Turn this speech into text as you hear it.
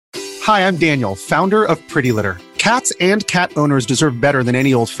Hi, I'm Daniel, founder of Pretty Litter. Cats and cat owners deserve better than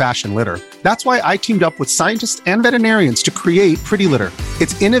any old-fashioned litter. That's why I teamed up with scientists and veterinarians to create Pretty Litter.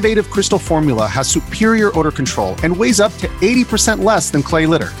 Its innovative crystal formula has superior odor control and weighs up to 80% less than clay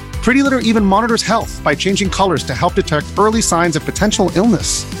litter. Pretty Litter even monitors health by changing colors to help detect early signs of potential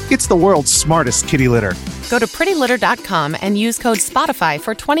illness. It's the world's smartest kitty litter. Go to prettylitter.com and use code SPOTIFY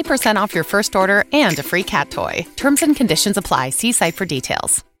for 20% off your first order and a free cat toy. Terms and conditions apply. See site for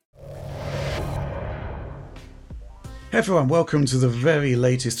details. Hey everyone, welcome to the very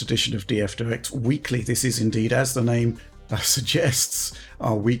latest edition of DF Direct Weekly. This is indeed, as the name suggests,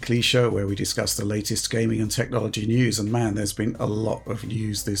 our weekly show where we discuss the latest gaming and technology news. And man, there's been a lot of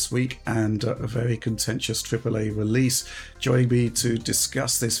news this week and a very contentious AAA release. Joining me to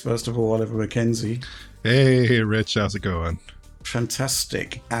discuss this, first of all, Oliver McKenzie. Hey Rich, how's it going?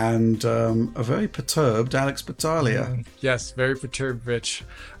 Fantastic. And a very perturbed Alex Battaglia. Yes, very perturbed, Rich.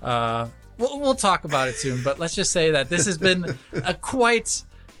 We'll talk about it soon, but let's just say that this has been a quite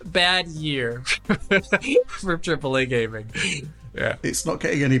bad year for AAA gaming. Yeah, it's not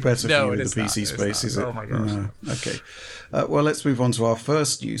getting any better for you in the PC space, is it? Oh my gosh. No. Okay. Well, let's move on to our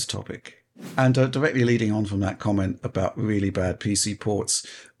first news topic. And directly leading on from that comment about really bad PC ports,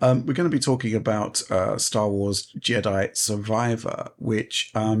 we're going to be talking about Star Wars Jedi Survivor,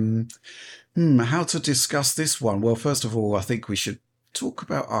 which, how to discuss this one? Well, first of all, I think we should talk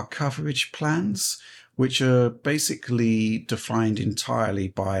about our coverage plans, which are basically defined entirely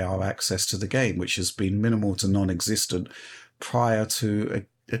by our access to the game, which has been minimal to non-existent prior to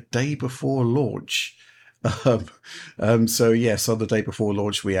a day before launch. So yes, on the day before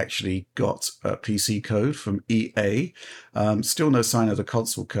launch, we actually got a PC code from EA. Still no sign of the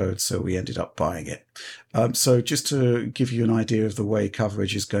console code, so we ended up buying it. So just to give you an idea of the way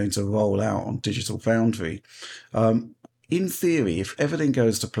coverage is going to roll out on Digital Foundry, in theory, if everything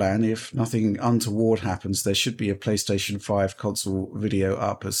goes to plan, if nothing untoward happens, there should be a PlayStation 5 console video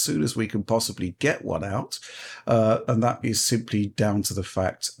up as soon as we can possibly get one out. And that is simply down to the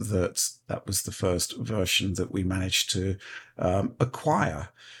fact that that was the first version that we managed to acquire.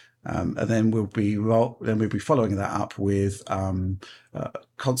 And then we'll be following that up with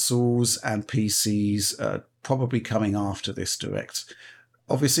consoles and PCs probably coming after this direct.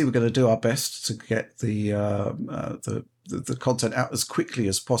 Obviously, we're going to do our best to get the content out as quickly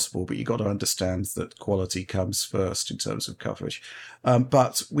as possible, but you got to understand that quality comes first in terms of coverage.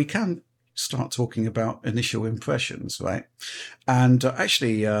 But we can start talking about initial impressions, right? And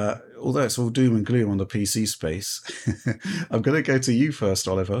actually, although it's all doom and gloom on the PC space, I'm going to go to you first,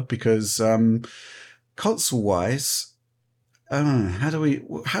 Oliver, because console-wise, how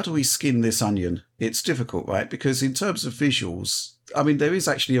do we skin this onion? It's difficult, right? Because in terms of visuals, I mean, there is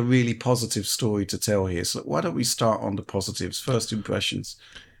actually a really positive story to tell here. So why don't we start on the positives, first impressions?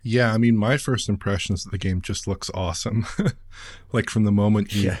 Yeah, I mean, my first impression is that the game just looks awesome. Like from the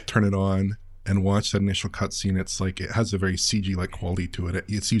moment you turn it on and watch that initial cutscene, it's like it has a very CG-like quality to it.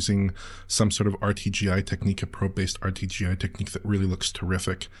 It's using some sort of RTGI technique, a probe-based RTGI technique that really looks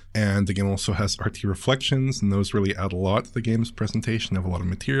terrific. And the game also has RT reflections, and those really add a lot to the game's presentation. They have a lot of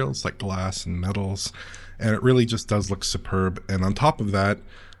materials like glass and metals, and it really just does look superb. And on top of that,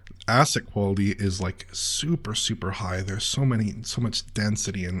 asset quality is like super, super high. There's so much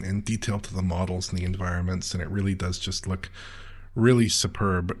density and detail to the models and the environments, and it really does just look really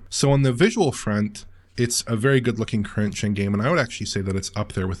superb. So on the visual front, it's a very good looking current gen game, and I would actually say that it's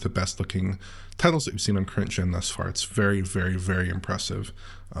up there with the best looking titles that we've seen on current gen thus far. It's very, very, very impressive.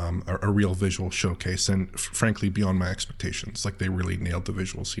 A real visual showcase, and frankly beyond my expectations. Like, they really nailed the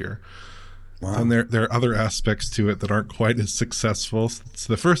visuals here. Wow. And there are other aspects to it that aren't quite as successful.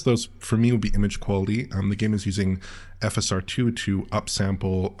 So the first of those for me would be image quality. The game is using FSR2 to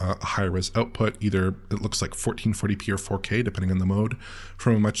upsample a high-res output. Either it looks like 1440p or 4K, depending on the mode,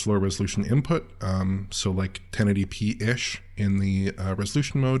 from a much lower resolution input. So like 1080p-ish in the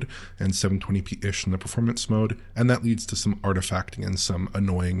resolution mode and 720p-ish in the performance mode. And that leads to some artifacting and some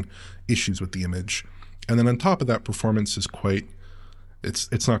annoying issues with the image. And then on top of that, performance is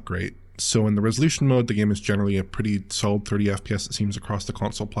it's not great. So in the resolution mode, the game is generally a pretty solid 30 FPS, it seems, across the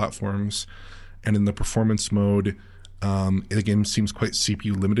console platforms. And in the performance mode, the game seems quite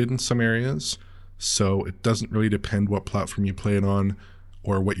CPU limited in some areas. So it doesn't really depend what platform you play it on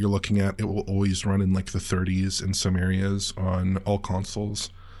or what you're looking at. It will always run in like the 30s in some areas on all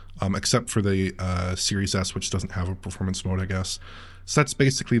consoles, except for the Series S, which doesn't have a performance mode, I guess. So that's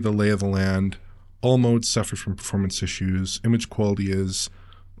basically the lay of the land. All modes suffer from performance issues. Image quality is,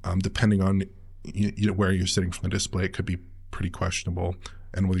 depending on where you're sitting from the display, it could be pretty questionable,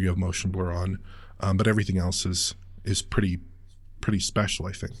 and whether you have motion blur on. But everything else is pretty special,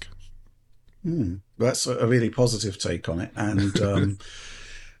 I think. That's a really positive take on it. And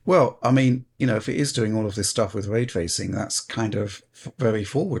well, I mean, if it is doing all of this stuff with ray tracing, that's kind of very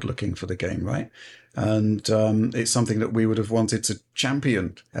forward looking for the game, right? And it's something that we would have wanted to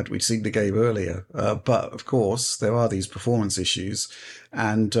champion had we seen the game earlier. But of course, there are these performance issues.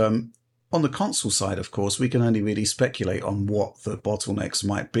 And on the console side, of course, we can only really speculate on what the bottlenecks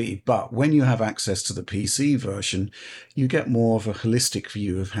might be. But when you have access to the PC version, you get more of a holistic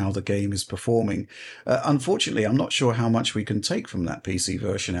view of how the game is performing. Unfortunately, I'm not sure how much we can take from that PC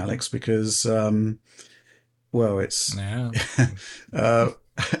version, Alex, because, well, it's... Yeah.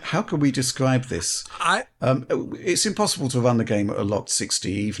 How can we describe this? It's impossible to run the game at a locked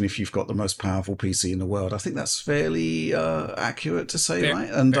 60, even if you've got the most powerful PC in the world. I think that's fairly accurate to say,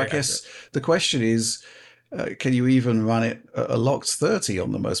 right? And I guess the question is, can you even run it at a locked 30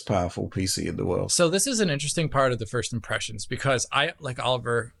 on the most powerful PC in the world? So this is an interesting part of the first impressions, because I, like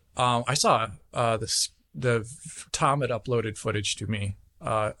Oliver, I saw the Tom had uploaded footage to me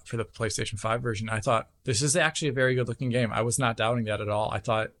for the PlayStation 5 version. I thought, this is actually a very good looking game. I was not doubting that at all. I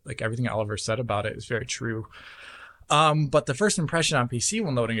thought, like, everything Oliver said about it is very true. But the first impression on PC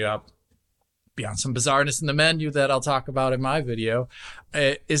when loading it up, beyond some bizarreness in the menu that I'll talk about in my video,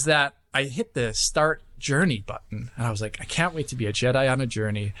 is that I hit the start journey button and I was like, I can't wait to be a Jedi on a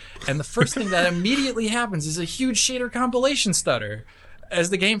journey. And the first thing that immediately happens is a huge shader compilation stutter. As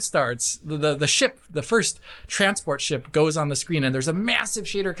the game starts, the ship, the first transport ship goes on the screen and there's a massive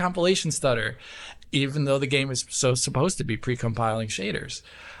shader compilation stutter, even though the game is supposed to be pre-compiling shaders.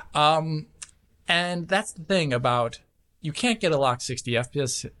 And that's the thing about, you can't get a locked 60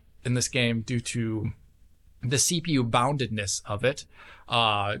 FPS in this game due to the CPU boundedness of it.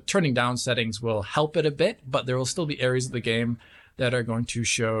 Turning down settings will help it a bit, but there will still be areas of the game that are going to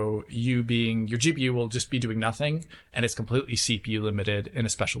show your GPU will just be doing nothing, and it's completely CPU limited in a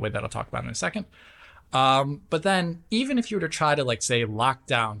special way that I'll talk about in a second. But then even if you were to try to, like, say, lock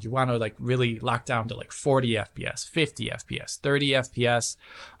down, you want to, like, really lock down to like 40 FPS, 50 FPS, 30 FPS,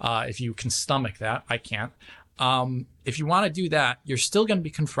 if you can stomach that. I can't. If you want to do that, you're still going to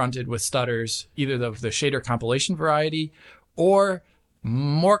be confronted with stutters, either the shader compilation variety, or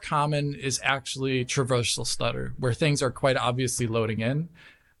more common is actually traversal stutter, where things are quite obviously loading in.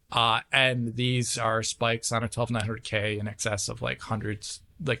 And these are spikes on a 12900K in excess of like hundreds,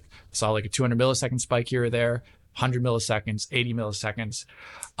 like saw like a 200 millisecond spike here or there, 100 milliseconds, 80 milliseconds.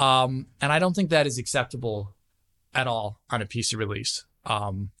 And I don't think that is acceptable at all on a PC release,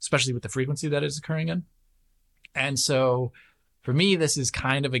 especially with the frequency that is occurring in. And so for me, this is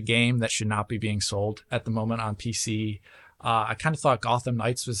kind of a game that should not be being sold at the moment on PC. I kind of thought Gotham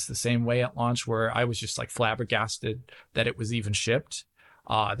Knights was the same way at launch, where I was just like flabbergasted that it was even shipped.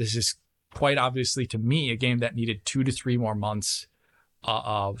 This is quite obviously, to me, a game that needed 2 to 3 more months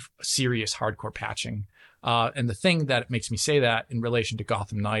of serious hardcore patching. And the thing that makes me say that in relation to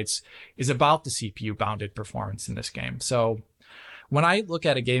Gotham Knights is about the CPU bounded performance in this game. So when I look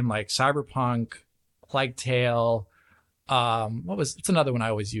at a game like Cyberpunk, Plague Tale, it's another one I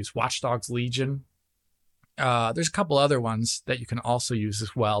always use, Watch Dogs Legion. There's a couple other ones that you can also use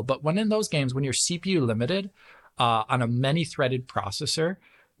as well. But when in those games, when you're CPU limited on a many-threaded processor,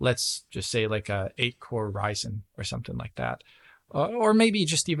 let's just say like a 8-core Ryzen or something like that, or maybe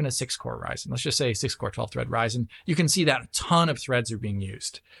just even a 6-core Ryzen. Let's just say a 6-core 12-thread Ryzen. You can see that a ton of threads are being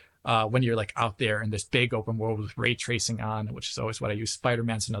used when you're like out there in this big open world with ray tracing on, which is always what I use.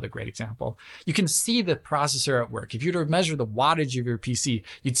 Spider-Man's another great example. You can see the processor at work. If you were to measure the wattage of your PC,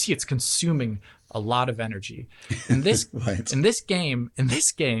 you'd see it's consuming a lot of energy. In this Right. in this game,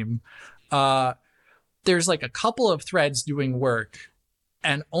 there's like a couple of threads doing work,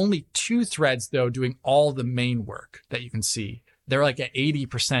 and only 2 threads though doing all the main work that you can see. They're like at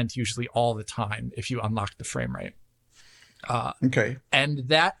 80% usually all the time if you unlock the frame rate. Okay. And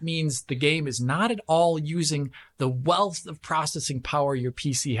that means the game is not at all using the wealth of processing power your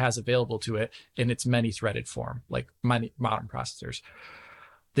PC has available to it in its many-threaded form, like many modern processors.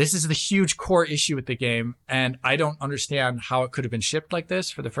 This is the huge core issue with the game, and I don't understand how it could have been shipped like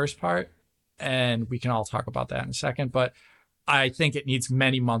this for the first part, and we can all talk about that in a second, but I think it needs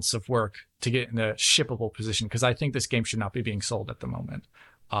many months of work to get in a shippable position, because I think this game should not be being sold at the moment.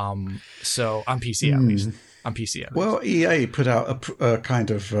 So on PC at least. On PC at least. Well, EA put out a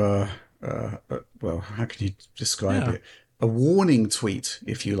kind of, well, how can you describe it? A warning tweet,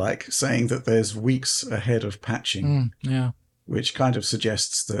 if you like, saying that there's weeks ahead of patching. Yeah. Which kind of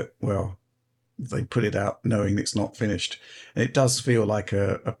suggests that, well, they put it out knowing it's not finished. And it does feel like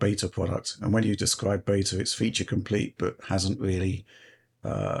a beta product. And when you describe beta, it's feature complete, but hasn't really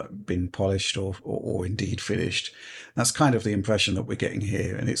been polished or indeed finished. That's kind of the impression that we're getting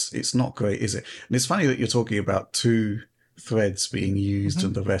here, and it's not great, is it? And it's funny that you're talking about 2 threads being used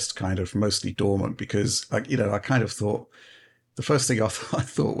and the rest kind of mostly dormant, because I kind of thought, the first thing I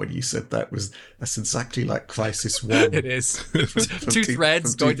thought when you said that was, that's exactly like Crisis 1. It is. 2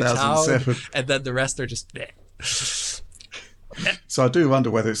 threads going to town, and then the rest are just... So I do wonder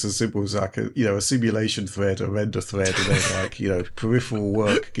whether it's as simple as like a simulation thread, a render thread, and then like, peripheral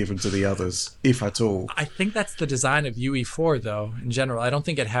work given to the others, if at all. I think that's the design of UE4, though, in general. I don't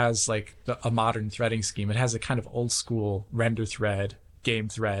think it has like a modern threading scheme. It has a kind of old school render thread, game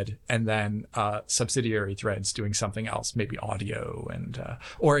thread, and then subsidiary threads doing something else, maybe audio and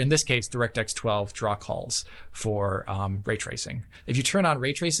or in this case DirectX 12 draw calls for ray tracing. If you turn on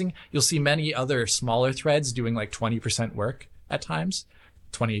ray tracing, you'll see many other smaller threads doing like 20% work at times,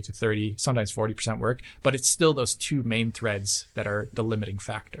 20 to 30, sometimes 40% work, but it's still those 2 main threads that are the limiting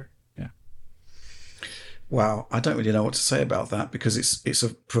factor. Yeah. Wow, I don't really know what to say about that, because it's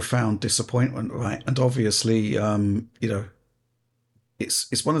a profound disappointment, right? And obviously,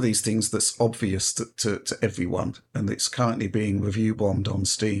 it's one of these things that's obvious to everyone, and it's currently being review bombed on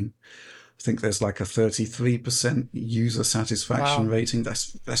Steam. I think there's like a 33% user satisfaction rating.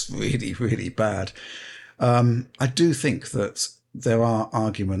 That's really, really bad. I do think that there are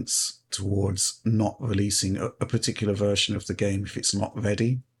arguments towards not releasing a particular version of the game if it's not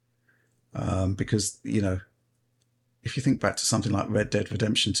ready. Because, if you think back to something like Red Dead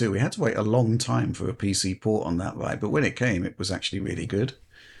Redemption 2, we had to wait a long time for a PC port on that, right? But when it came, it was actually really good.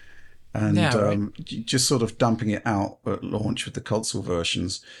 And just sort of dumping it out at launch with the console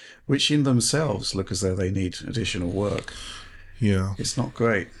versions, which in themselves look as though they need additional work. Yeah. It's not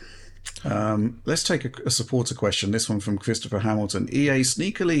great. Let's take a supporter question. This one from Christopher Hamilton. EA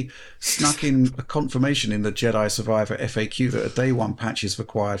sneakily snuck in a confirmation in the Jedi Survivor FAQ that a day one patch is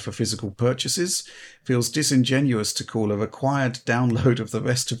required for physical purchases. Feels disingenuous to call a required download of the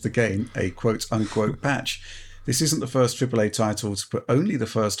rest of the game a quote-unquote patch. This isn't the first AAA title to put only the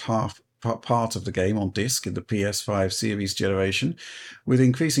first part of the game on disc in the PS5 series generation. With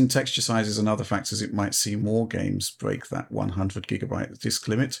increasing texture sizes and other factors, it might see more games break that 100 gigabyte disc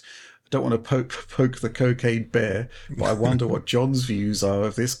limit. I don't want to poke the cocaine bear, but I wonder what John's views are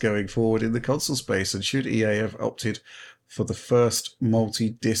of this going forward in the console space, and should EA have opted for the first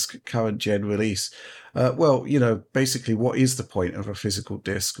multi-disc current gen release? Well, basically what is the point of a physical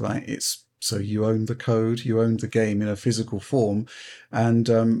disc, right? It's so you own the code, you own the game in a physical form, and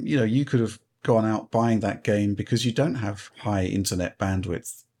you could have gone out buying that game because you don't have high internet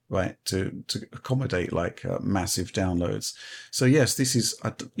bandwidth, right, to accommodate like massive downloads. So yes, this is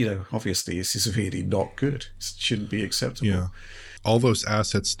obviously this is really not good. It shouldn't be acceptable. Yeah, all those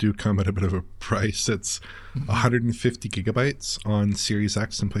assets do come at a bit of a price. It's 150 gigabytes on Series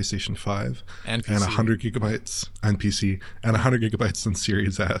X and PlayStation 5, and 100 gigabytes on PC, and 100 gigabytes on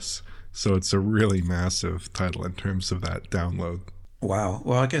Series S. So it's a really massive title in terms of that download. Wow.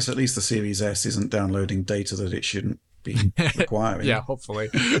 Well, I guess at least the Series S isn't downloading data that it shouldn't be requiring. Yeah, hopefully.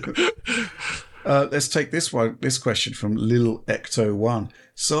 Let's take this question from Lil Ecto1.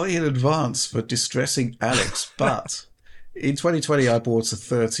 Sorry in advance for distressing Alex, but in 2020 I bought a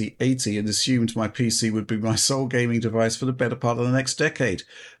 3080 and assumed my PC would be my sole gaming device for the better part of the next decade.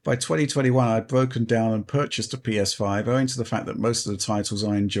 By 2021 I'd broken down and purchased a PS5 owing to the fact that most of the titles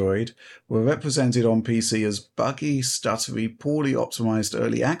I enjoyed were represented on PC as buggy, stuttery, poorly optimized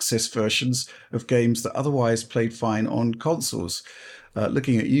early access versions of games that otherwise played fine on consoles.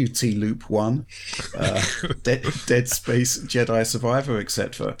 Looking at you, T-Loop 1, Dead Space, Jedi Survivor,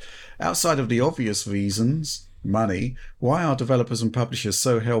 etc. Outside of the obvious reasons, money, why are developers and publishers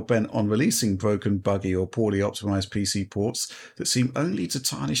so hell-bent on releasing broken, buggy or poorly optimized PC ports that seem only to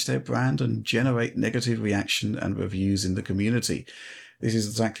tarnish their brand and generate negative reaction and reviews in the community? This is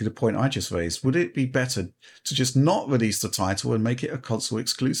exactly the point I just raised. Would it be better to just not release the title and make it a console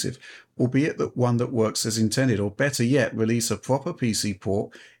exclusive, albeit that one that works as intended, or better yet, release a proper PC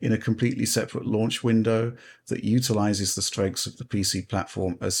port in a completely separate launch window that utilizes the strengths of the PC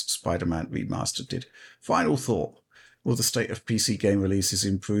platform as Spider-Man Remastered did? Final thought. Will the state of PC game releases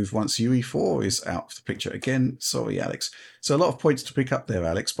improve once UE4 is out of the picture? Again, sorry, Alex. So a lot of points to pick up there,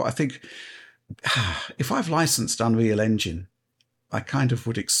 Alex, but I think if I've licensed Unreal Engine, I kind of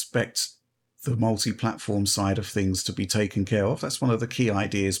would expect the multi-platform side of things to be taken care of. That's one of the key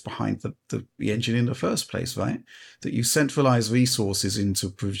ideas behind the engine in the first place, right? That you centralize resources into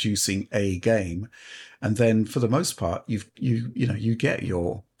producing a game, and then for the most part, you get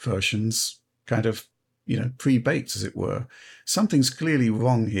your versions kind of pre-baked, as it were. Something's clearly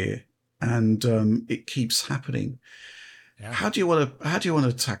wrong here, and it keeps happening. Yeah. How do you want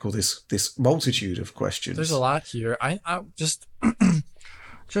to tackle this multitude of questions? There's a lot here. I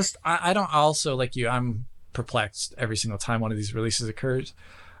don't also, like you, I'm perplexed every single time one of these releases occurs,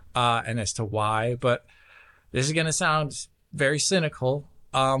 and as to why. But this is going to sound very cynical,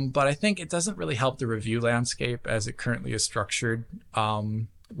 but I think it doesn't really help the review landscape as it currently is structured,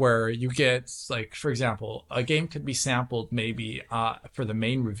 where you get, like, for example, a game could be sampled maybe for the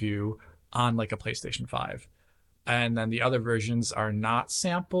main review on like a PlayStation 5. And then the other versions are not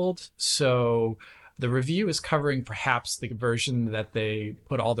sampled. So the review is covering perhaps the version that they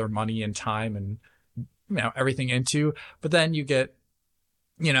put all their money and time and everything into. But then you get,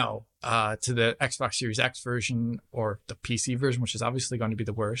 to the Xbox Series X version or the PC version, which is obviously going to be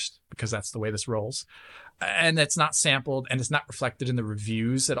the worst because that's the way this rolls. And it's not sampled and it's not reflected in the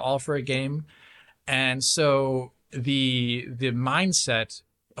reviews at all for a game. And so the mindset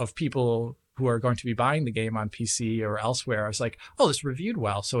of people who are going to be buying the game on PC or elsewhere is like, oh, this reviewed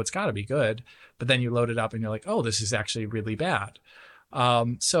well, so it's got to be good. But then you load it up and you're like, oh, this is actually really bad.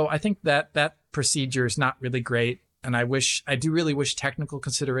 So I think that procedure is not really great. And I do really wish technical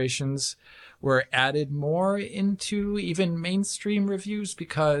considerations were added more into even mainstream reviews,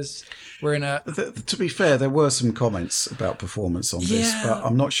 because we're in a... To be fair, there were some comments about performance on this, but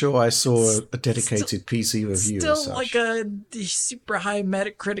I'm not sure I saw a dedicated PC review. Still like a super high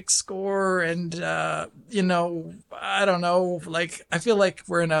Metacritic score, and, I don't know, like, I feel like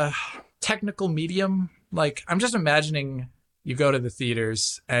we're in a technical medium. Like, I'm just imagining you go to the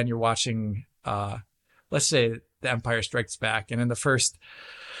theaters and you're watching, let's say, The Empire Strikes Back, and in the first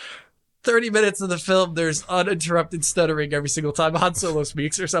 30 minutes of the film, there's uninterrupted stuttering every single time Han Solo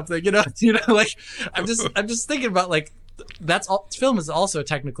speaks or something. Like I'm just thinking about, like, that's all. Film is also a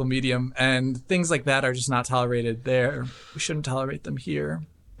technical medium, and things like that are just not tolerated there. We shouldn't tolerate them here.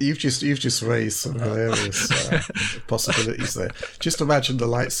 You've just raised some hilarious possibilities there. Just imagine the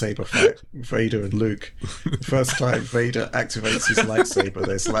lightsaber fight, Vader and Luke. The first time Vader activates his lightsaber,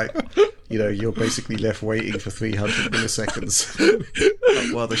 there's like, you're basically left waiting for 300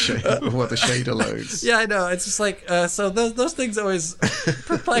 milliseconds while the shader loads. Yeah, I know. It's just like, so those things always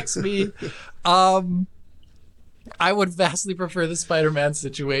perplex me. I would vastly prefer the Spider-Man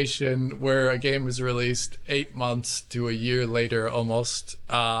situation where a game was released 8 months to a year later almost,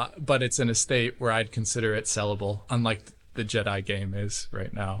 but it's in a state where I'd consider it sellable, unlike the Jedi game is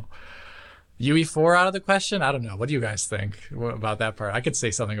right now. UE4 out of the question? I don't know. What do you guys think about that part? I could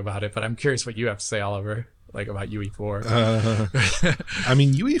say something about it, but I'm curious what you have to say, Oliver, like about UE4.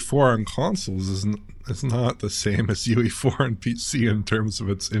 UE4 on consoles is not the same as UE4 on PC in terms of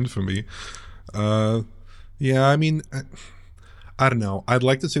its infamy. I don't know. I'd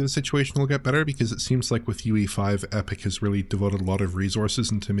like to say the situation will get better, because it seems like with UE5, Epic has really devoted a lot of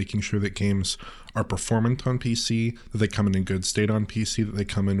resources into making sure that games are performant on PC, that they come in good state on PC, that they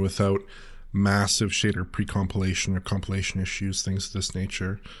come in without massive shader pre-compilation or compilation issues, things of this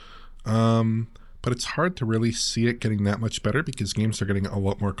nature. But it's hard to really see it getting that much better, because games are getting a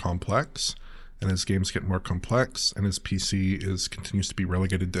lot more complex. And as games get more complex, and as PC continues to be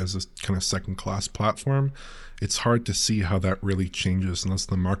relegated as a kind of second-class platform, it's hard to see how that really changes unless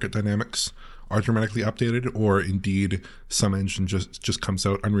the market dynamics are dramatically updated, or indeed some engine just comes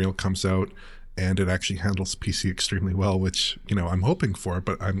out, Unreal comes out, and it actually handles PC extremely well, which, I'm hoping for,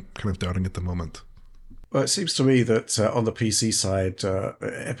 but I'm kind of doubting at the moment. Well, it seems to me that on the PC side,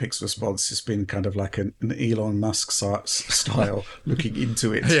 Epic's response has been kind of like an Elon Musk style, looking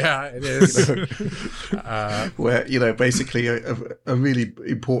into it. Yeah, it is. Where, basically a really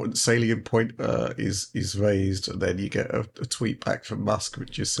important salient point is raised, and then you get a tweet back from Musk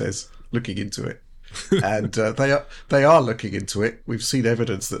which just says, looking into it. And they are looking into it. We've seen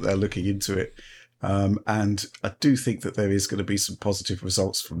evidence that they're looking into it. And I do think that there is going to be some positive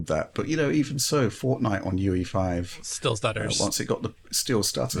results from that. But, even so, Fortnite on UE5 still stutters. Once it got still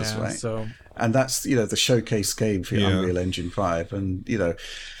stutters, right? So... And that's, the showcase game for Unreal Engine 5. And,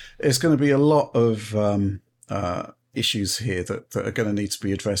 there's going to be a lot of issues here that are going to need to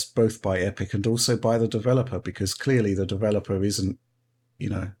be addressed both by Epic and also by the developer, because clearly the developer isn't,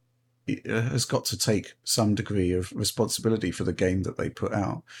 has got to take some degree of responsibility for the game that they put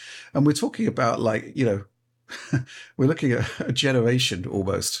out. And we're talking about, like, we're looking at a generation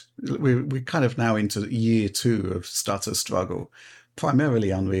almost. We're kind of now into year 2 of stutter struggle,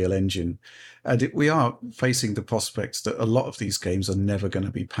 primarily Unreal Engine. And we are facing the prospect that a lot of these games are never going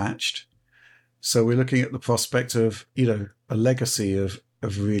to be patched. So we're looking at the prospect of, a legacy of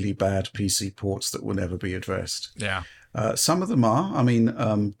really bad PC ports that will never be addressed. Yeah. Some of them are.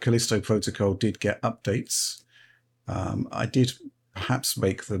 Callisto Protocol did get updates. I did perhaps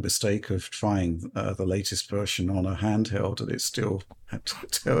make the mistake of trying the latest version on a handheld, and it still had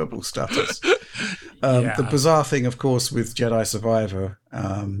terrible status. The bizarre thing, of course, with Jedi Survivor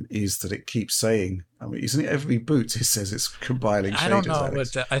is that it keeps saying, I mean, isn't it every boot it says it's compiling shaders? I don't know,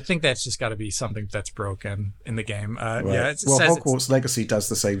 but I think that's just got to be something that's broken in the game. Right. Yeah, Hogwarts Legacy does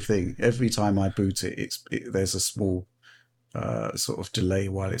the same thing. Every time I boot it, there's a small sort of delay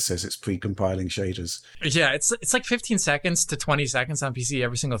while it says it's pre-compiling shaders. Yeah, it's like 15 seconds to 20 seconds on PC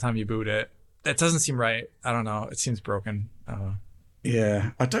every single time you boot it. That doesn't seem right. I don't know. It seems broken.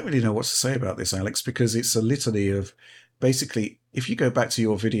 Yeah, I don't really know what to say about this, Alex, because it's a litany of basically, if you go back to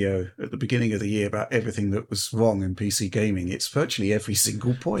your video at the beginning of the year about everything that was wrong in PC gaming, it's virtually every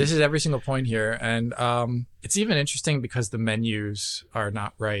single point. This is every single point here. And it's even interesting because the menus are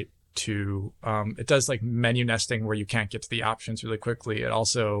not right. It does like menu nesting where you can't get to the options really quickly. It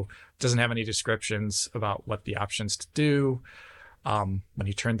also doesn't have any descriptions about what the options to do. When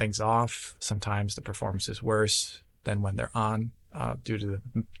you turn things off, sometimes the performance is worse than when they're on due to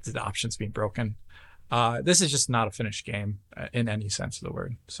the options being broken. This is just not a finished game in any sense of the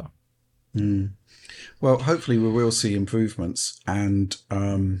word. So, well, hopefully we will see improvements. And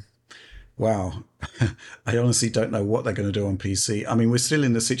wow, I honestly don't know what they're going to do on PC. I mean, we're still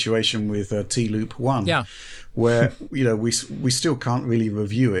in the situation with T-Loop 1, where, we still can't really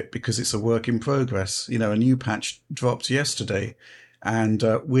review it because it's a work in progress. A new patch dropped yesterday, and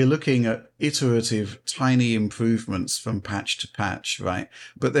we're looking at iterative, tiny improvements from patch to patch, right?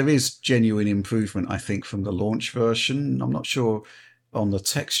 But there is genuine improvement, I think, from the launch version. I'm not sure on the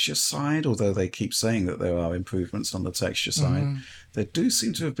texture side, although they keep saying that there are improvements on the texture side. There do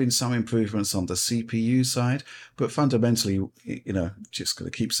seem to have been some improvements on the CPU side, but fundamentally, just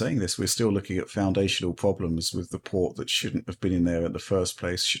going to keep saying this, we're still looking at foundational problems with the port that shouldn't have been in there in the first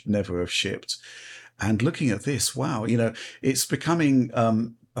place, should never have shipped. And looking at this, wow, it's becoming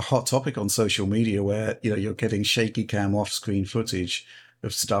a hot topic on social media where, you're getting shaky cam off-screen footage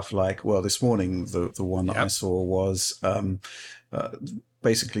of stuff like, well, this morning, the one that I saw was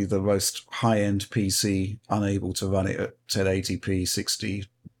basically the most high-end PC unable to run it at 1080p 60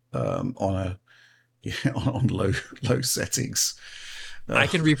 on low settings. I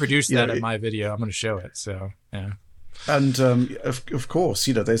can reproduce that in my video. I'm going to show it. So yeah. And of course,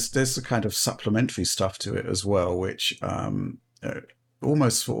 there's the kind of supplementary stuff to it as well, which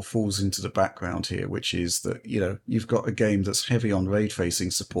almost sort of falls into the background here, which is that, you've got a game that's heavy on ray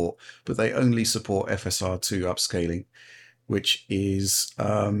tracing support, but they only support FSR2 upscaling, which is,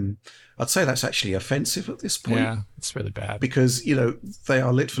 I'd say that's actually offensive at this point. Yeah, it's really bad. Because, they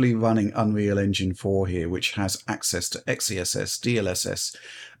are literally running Unreal Engine 4 here, which has access to XeSS,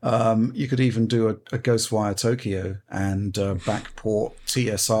 DLSS. You could even do a Ghostwire Tokyo and backport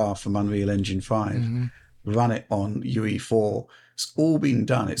TSR from Unreal Engine 5, run it on UE4. It's all been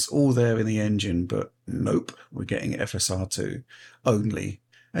done. It's all there in the engine, but nope, we're getting FSR2 only.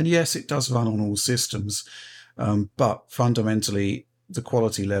 And yes, it does run on all systems. But fundamentally, the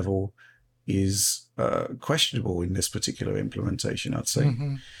quality level is questionable in this particular implementation, I'd say.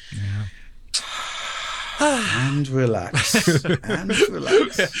 Yeah. And relax. And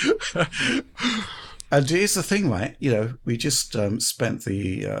relax. And here's the thing, right? We just spent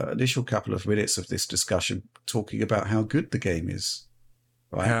the initial couple of minutes of this discussion talking about how good the game is,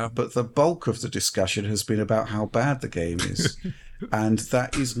 right? Yeah. But the bulk of the discussion has been about how bad the game is. And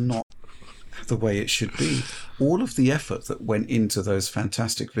that is not the way it should be. All of the effort that went into those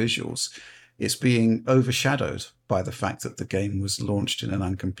fantastic visuals is being overshadowed by the fact that the game was launched in an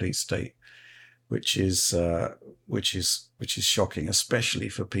incomplete state, which is shocking, especially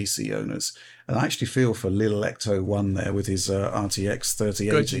for PC owners. And I actually feel for Lil Ecto One there with his RTX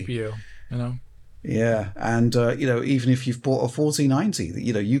 3080. Good GPU, Yeah, and even if you've bought a 4090,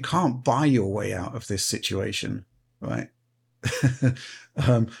 you can't buy your way out of this situation, right?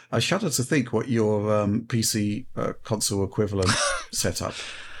 I shudder to think what your PC console equivalent setup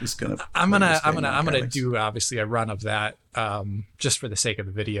is going to. I'm gonna do obviously a run of that just for the sake of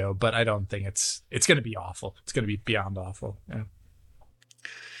the video, but I don't think it's going to be awful. It's going to be beyond awful. Yeah.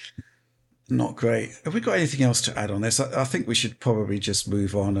 Not great. Have we got anything else to add on this? I think we should probably just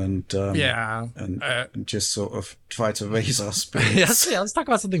move on and and just sort of try to raise our spirits. Let's talk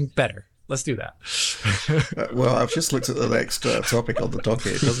about something better. Let's do that. Well, I've just looked at the next topic on the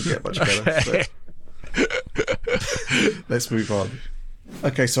docket. It doesn't get much better. But let's move on.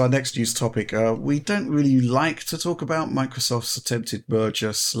 Okay, so our next news topic. We don't really like to talk about Microsoft's attempted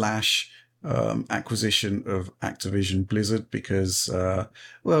merger / acquisition of Activision Blizzard because,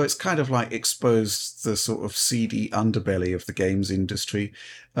 well, it's kind of like exposed the sort of seedy underbelly of the games industry,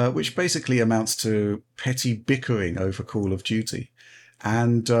 which basically amounts to petty bickering over Call of Duty.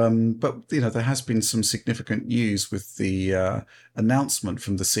 And, but, there has been some significant news with the announcement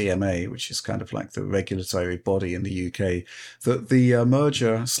from the CMA, which is kind of like the regulatory body in the UK, that the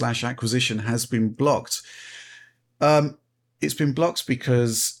merger/acquisition has been blocked. It's been blocked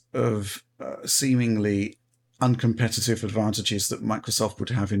because of seemingly uncompetitive advantages that Microsoft would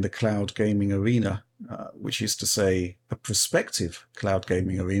have in the cloud gaming arena, which is to say a prospective cloud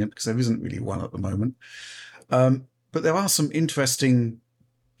gaming arena, because there isn't really one at the moment. But there are some interesting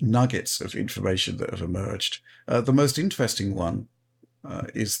nuggets of information that have emerged. The most interesting one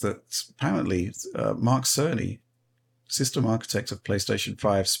is that apparently Mark Cerny, system architect of PlayStation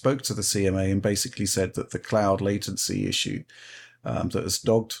 5, spoke to the CMA and basically said that the cloud latency issue that has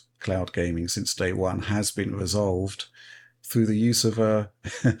dogged cloud gaming since day one has been resolved through the use of a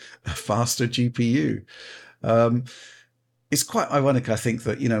faster GPU. It's quite ironic, I think,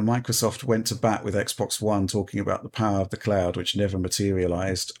 that, Microsoft went to bat with Xbox One talking about the power of the cloud, which never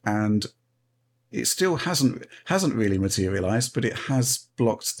materialized. And it still hasn't really materialized, but it has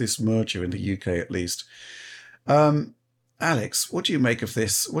blocked this merger in the UK at least. Alex, what do you make of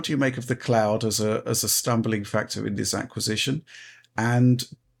this? What do you make of the cloud as a stumbling factor in this acquisition? And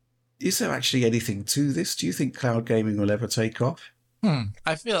is there actually anything to this? Do you think cloud gaming will ever take off?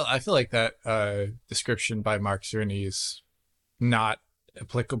 I feel like that description by Mark Cerny is not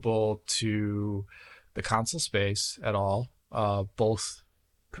applicable to the console space at all. Both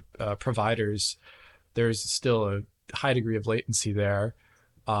providers, there's still a high degree of latency there.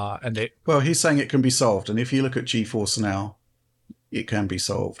 Well, he's saying it can be solved. And if you look at GeForce Now, it can be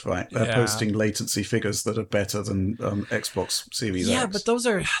solved, right? They're posting latency figures that are better than Xbox Series X. Yeah, but those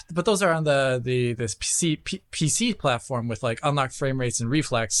are on this PC platform with like unlocked frame rates and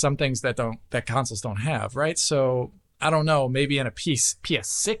reflex, some things that consoles don't have, right? So I don't know, maybe in a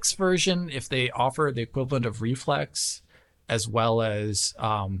PS6 version, if they offer the equivalent of reflex as well as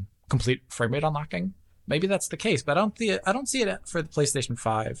complete frame rate unlocking, maybe that's the case. But I don't see it for the PlayStation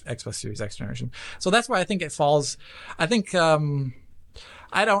 5, Xbox Series X generation. So that's why I think it falls. I think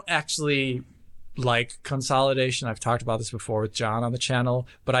I don't actually like consolidation. I've talked about this before with John on the channel,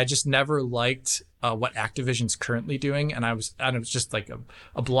 but I just never liked what Activision's currently doing, and it was just like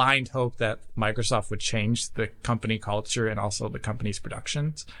a blind hope that Microsoft would change the company culture and also the company's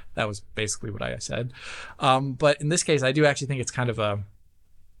productions. That was basically what I said. But in this case, I do actually think it's kind of a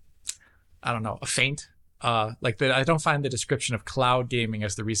feint. I don't find the description of cloud gaming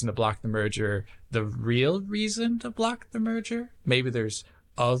as the reason to block the merger the real reason to block the merger. Maybe there's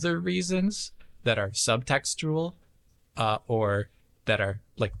other reasons that are subtextual or that are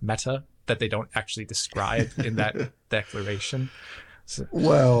like meta that they don't actually describe in that declaration. So.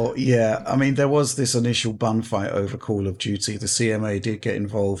 Well, yeah. I mean, there was this initial bun fight over Call of Duty. The CMA did get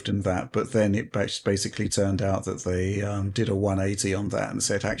involved in that, but then it basically turned out that they did a 180 on that and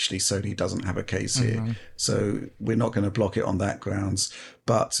said, actually, Sony doesn't have a case here. So we're not going to block it on that grounds.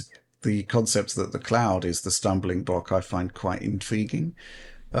 But the concept that the cloud is the stumbling block, I find quite intriguing.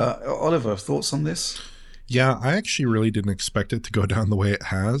 Oliver, thoughts on this? Yeah, I actually really didn't expect it to go down the way it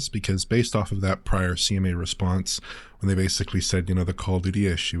has, because based off of that prior CMA response, when they basically said, the Call of Duty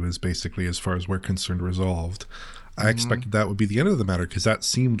issue is basically, as far as we're concerned, resolved, I expected that would be the end of the matter, because that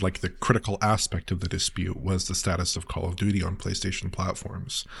seemed like the critical aspect of the dispute was the status of Call of Duty on PlayStation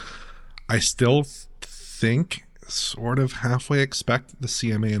platforms. I still think, sort of halfway expect the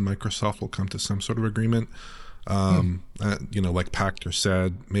CMA and Microsoft will come to some sort of agreement. Like Pachter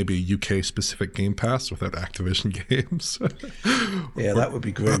said, maybe a UK specific Game Pass without Activision games. Yeah, that would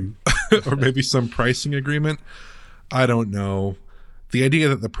be grim. Or maybe some pricing agreement. I don't know. The idea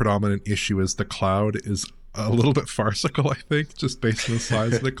that the predominant issue is the cloud is a little bit farcical, I think, just based on the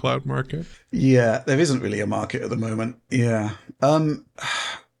size of the cloud market. Yeah, there isn't really a market at the moment. Yeah.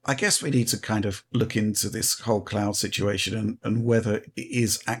 I guess we need to kind of look into this whole cloud situation and whether it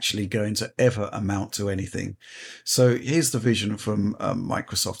is actually going to ever amount to anything. So here's the vision from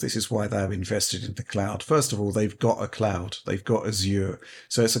Microsoft. This is why they're invested in the cloud. First of all, they've got a cloud. They've got Azure.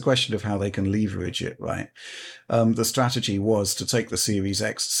 So it's a question of how they can leverage it, right? The strategy was to take the Series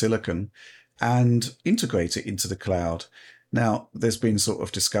X silicon and integrate it into the cloud. Now, there's been sort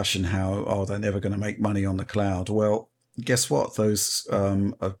of discussion how, they're never going to make money on the cloud. Well, guess what? Those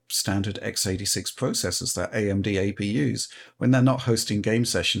are standard x86 processors, they're AMD APUs. When they're not hosting game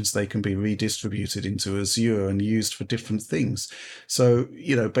sessions, they can be redistributed into Azure and used for different things. So,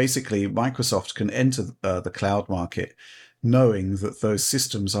 basically, Microsoft can enter the cloud market knowing that those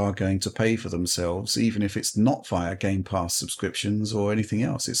systems are going to pay for themselves, even if it's not via Game Pass subscriptions or anything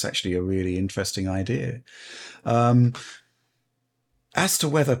else. It's actually a really interesting idea. As to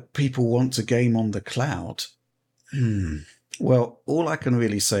whether people want to game on the cloud, well, all I can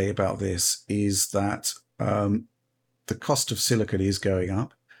really say about this is that the cost of silicon is going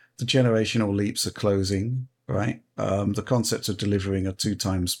up. The generational leaps are closing, right? The concept of delivering a 2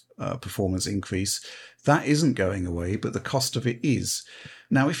 times performance increase, that isn't going away, but the cost of it is.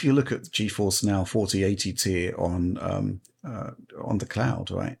 Now, if you look at the GeForce Now 4080 tier on the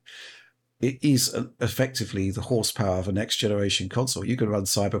cloud, right? It is effectively the horsepower of a next generation console. You can run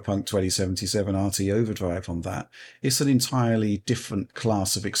Cyberpunk 2077 RT Overdrive on that. It's an entirely different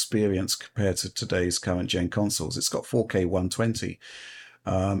class of experience compared to today's current gen consoles. It's got 4K 120.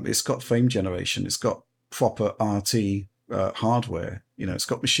 It's got frame generation. It's got proper RT hardware. It's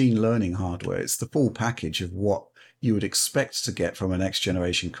got machine learning hardware. It's the full package of what you would expect to get from a next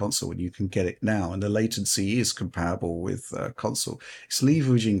generation console, and you can get it now. And the latency is comparable with console. It's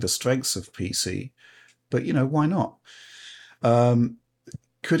leveraging the strengths of PC, but why not?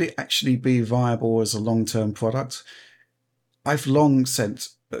 Could it actually be viable as a long-term product? I've long said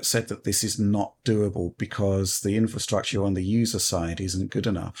that this is not doable because the infrastructure on the user side isn't good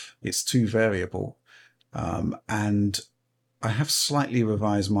enough. It's too variable. And I have slightly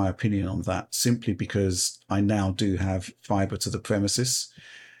revised my opinion on that simply because I now do have fiber to the premises.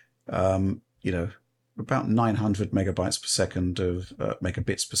 About 900 megabytes per second of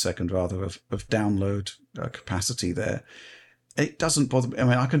megabits per second rather of download capacity there. It doesn't bother me. I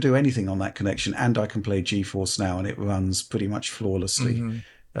mean, I can do anything on that connection, and I can play GeForce Now, and it runs pretty much flawlessly.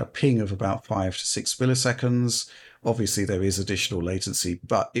 A ping of about 5 to 6 milliseconds. Obviously, there is additional latency,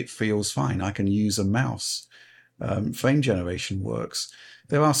 but it feels fine. I can use a mouse. Frame generation works.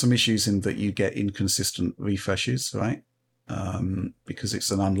 There are some issues in that you get inconsistent refreshes, right? Because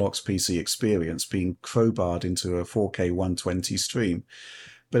it's an unlocked PC experience being crowbarred into a 4K 120 stream.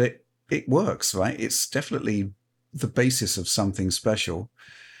 But it works, right? It's definitely the basis of something special.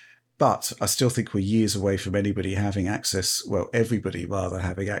 But I still think we're years away from anybody having access, well, everybody rather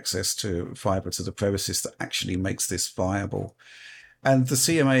having access to fiber to the premises that actually makes this viable. And the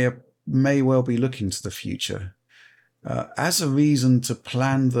CMA may well be looking to the future. As a reason to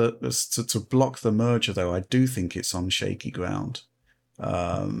plan to block the merger, though, I do think it's on shaky ground.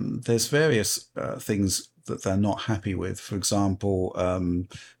 There's various things that they're not happy with. For example,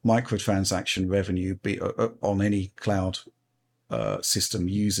 microtransaction revenue on any cloud system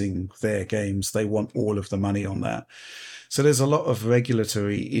using their games. They want all of the money on that. So there's a lot of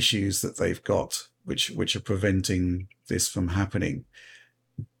regulatory issues that they've got, which are preventing this from happening.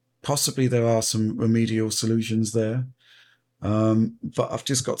 Possibly there are some remedial solutions there. But I've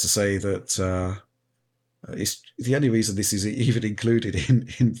just got to say that it's the only reason this is even included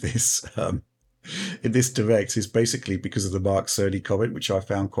in this direct is basically because of the Mark Cerny comment, which I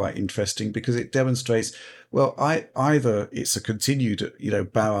found quite interesting because it demonstrates, well, either it's a continued,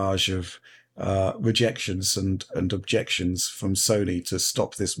 barrage of rejections and objections from Sony to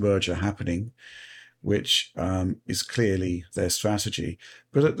stop this merger happening, which is clearly their strategy.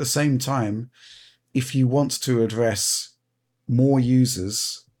 But at the same time, if you want to address more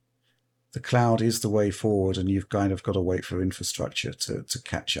users, the cloud is the way forward, and you've kind of got to wait for infrastructure to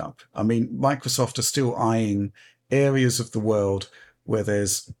catch up. I mean, Microsoft are still eyeing areas of the world where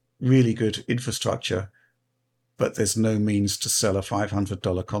there's really good infrastructure, but there's no means to sell a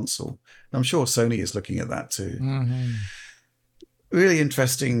 $500 console. And I'm sure Sony is looking at that too. Mm-hmm. Really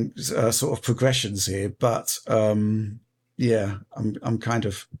interesting sort of progressions here, but I'm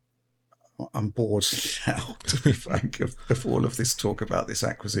bored now, to be frank, of all of this talk about this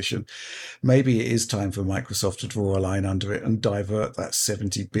acquisition. Maybe it is time for Microsoft to draw a line under it and divert that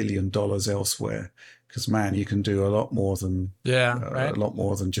 $70 billion elsewhere. Because, man, you can do a lot more than a lot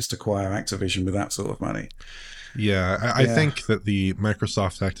more than just acquire Activision with that sort of money. Yeah, I think that the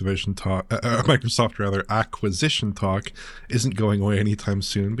Microsoft acquisition talk isn't going away anytime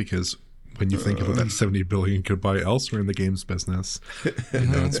soon, because when you think about that $70 billion you could buy elsewhere in the games business,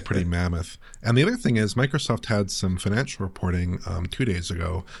 it's pretty mammoth. And the other thing is, Microsoft had some financial reporting 2 days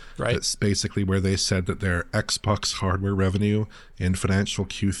ago. Right. That's basically where they said that their Xbox hardware revenue in financial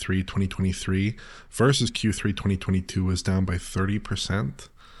Q3 2023 versus Q3 2022 was down by 30%,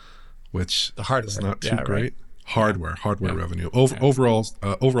 which is not too great. Right. Hardware revenue.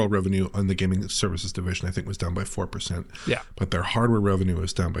 Overall revenue on the gaming services division, I think, was down by 4%. Yeah. But their hardware revenue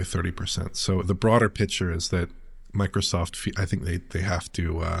is down by 30%. So the broader picture is that Microsoft, I think they have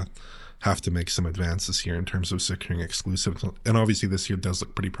to make some advances here in terms of securing exclusives. And obviously this year does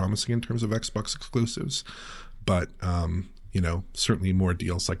look pretty promising in terms of Xbox exclusives. but certainly more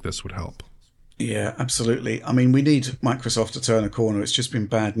deals like this would help. Yeah, absolutely. I mean, we need Microsoft to turn a corner. It's just been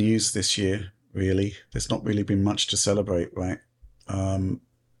bad news this year, really. There's not really been much to celebrate, right?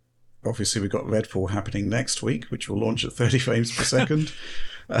 Obviously, we've got Redfall happening next week, which will launch at 30 frames per second.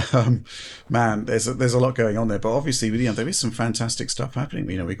 Man, there's a lot going on there. But obviously, there is some fantastic stuff happening.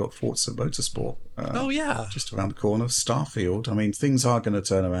 We've got Forza Motorsport. Just around the corner. Starfield. I mean, things are going to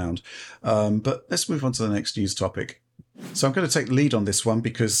turn around. But let's move on to the next news topic. So I'm going to take the lead on this one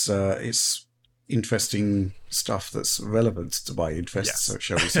because it's interesting stuff that's relevant to my interests, so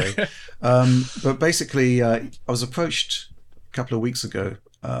shall we say. But basically, I was approached a couple of weeks ago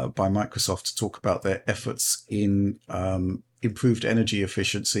by Microsoft to talk about their efforts in improved energy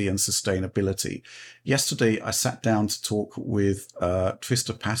efficiency and sustainability. Yesterday, I sat down to talk with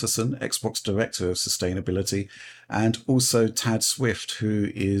Trista Patterson, Xbox Director of Sustainability, and also Tad Swift,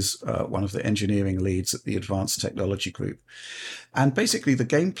 who is one of the engineering leads at the Advanced Technology Group. And basically, the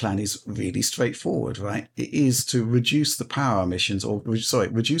game plan is really straightforward, right? It is to reduce the power emissions,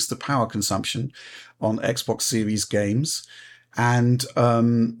 reduce the power consumption on Xbox Series games, and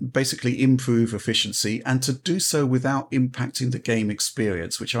basically improve efficiency, and to do so without impacting the game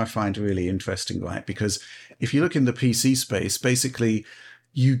experience, which I find really interesting, right? Because if you look in the PC space, basically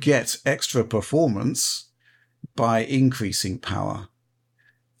you get extra performance by increasing power.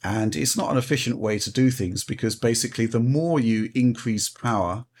 And it's not an efficient way to do things, because basically the more you increase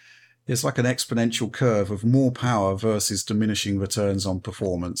power, it's like an exponential curve of more power versus diminishing returns on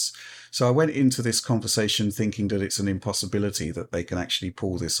performance. So I went into this conversation thinking that it's an impossibility that they can actually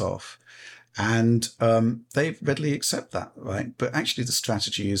pull this off. And they readily accept that, right? But actually the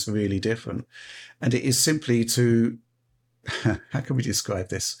strategy is really different. And it is simply to, how can we describe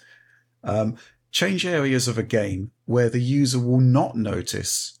this? Change areas of a game where the user will not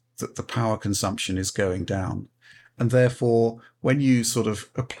notice that the power consumption is going down. And therefore, when you sort of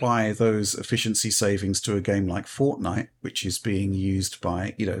apply those efficiency savings to a game like Fortnite, which is being used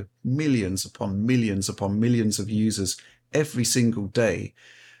by, millions upon millions upon millions of users every single day,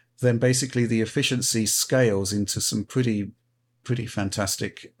 then basically the efficiency scales into some pretty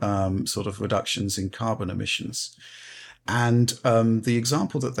fantastic sort of reductions in carbon emissions. And the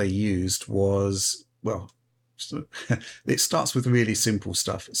example that they used was, it starts with really simple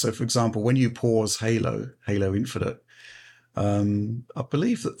stuff. So, for example, when you pause Halo Infinite, I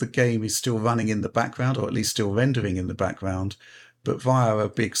believe that the game is still running in the background, or at least still rendering in the background, but via a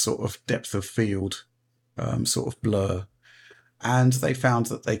big sort of depth of field sort of blur. And they found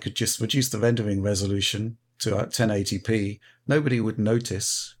that they could just reduce the rendering resolution to 1080p. Nobody would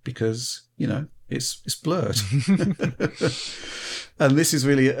notice because, it's blurred. And this is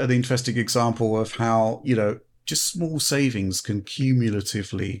really an interesting example of how, just small savings can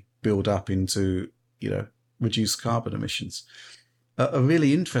cumulatively build up into, reduced carbon emissions. A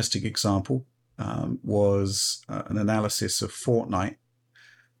really interesting example was an analysis of Fortnite.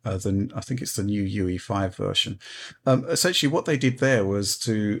 I think it's the new UE5 version. Essentially, what they did there was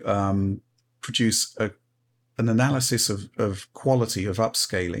to produce an analysis of quality of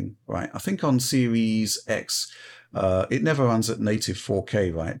upscaling, right? I think on Series X, it never runs at native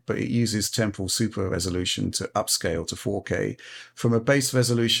 4K, right? But it uses temporal super resolution to upscale to 4K from a base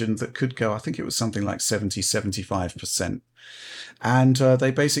resolution that could go, I think it was something like 75%. And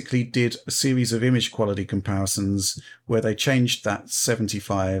they basically did a series of image quality comparisons where they changed that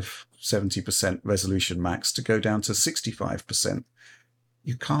 70% resolution max to go down to 65%.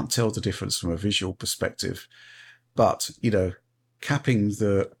 You can't tell the difference from a visual perspective, but, capping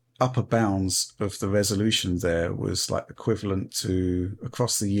the upper bounds of the resolution there was like equivalent to,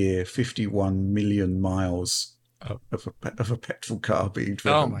 across the year, 51 million miles of a petrol car being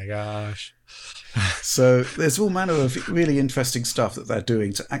driven. Oh my gosh. So there's all manner of really interesting stuff that they're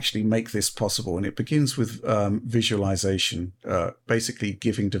doing to actually make this possible. And it begins with visualization, basically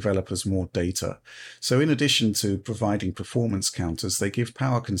giving developers more data. So in addition to providing performance counters, they give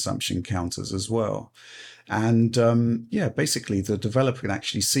power consumption counters as well. And basically the developer can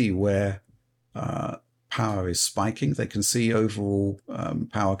actually see where power is spiking. They can see overall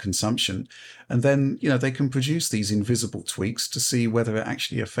power consumption. And then, they can produce these invisible tweaks to see whether it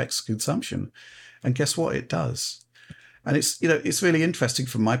actually affects consumption. And guess what? It does. And it's really interesting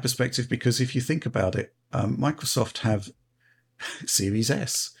from my perspective, because if you think about it, Microsoft have Series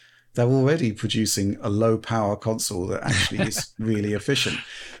S. They're already producing a low power console that actually is really efficient.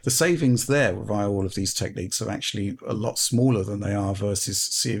 The savings there via all of these techniques are actually a lot smaller than they are versus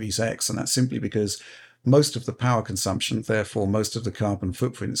Series X. And that's simply because most of the power consumption, therefore most of the carbon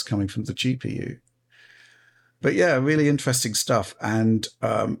footprint, is coming from the GPU. But yeah, really interesting stuff. And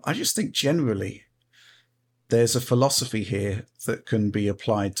I just think generally there's a philosophy here that can be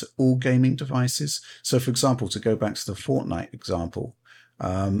applied to all gaming devices. So, for example, to go back to the Fortnite example,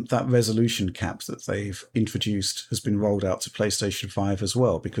 that resolution cap that they've introduced has been rolled out to PlayStation 5 as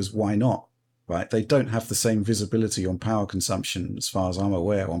well, because why not? Right? They don't have the same visibility on power consumption, as far as I'm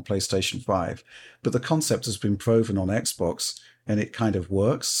aware, on PlayStation 5. But the concept has been proven on Xbox, and it kind of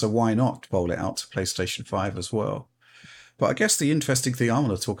works. So why not roll it out to PlayStation 5 as well? But I guess the interesting thing I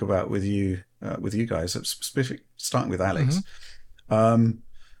want to talk about with you guys, starting with Alex,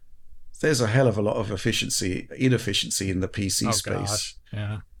 there's a hell of a lot of inefficiency in the PC space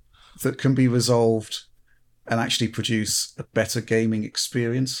that can be resolved and actually produce a better gaming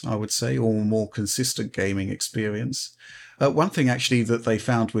experience, I would say, or a more consistent gaming experience. One thing actually that they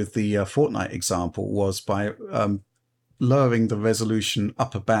found with the Fortnite example was by lowering the resolution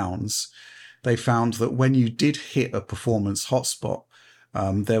upper bounds, they found that when you did hit a performance hotspot,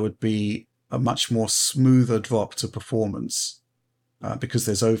 there would be a much more smoother drop to performance because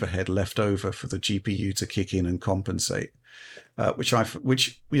there's overhead left over for the GPU to kick in and compensate. Which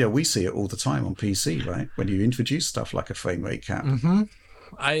we see it all the time on PC, right? When you introduce stuff like a frame rate cap. Mm-hmm.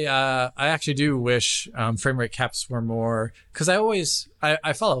 I actually do wish frame rate caps were more, because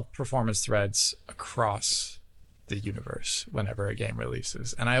I follow performance threads across the universe whenever a game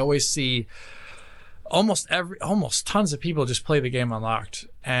releases, and I always see almost tons of people just play the game unlocked,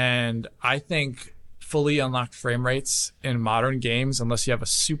 and I think fully unlocked frame rates in modern games, unless you have a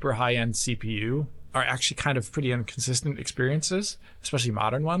super high-end CPU, are actually kind of pretty inconsistent experiences, especially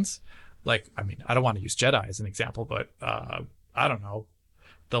modern ones. Like, I mean, I don't want to use Jedi as an example, but I don't know,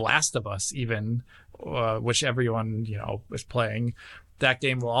 The Last of Us even, which everyone, is playing, that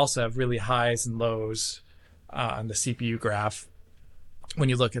game will also have really highs and lows on the CPU graph when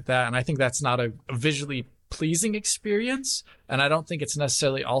you look at that. And I think that's not a visually pleasing experience. And I don't think it's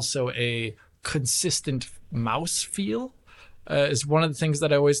necessarily also a consistent mouse feel. Is one of the things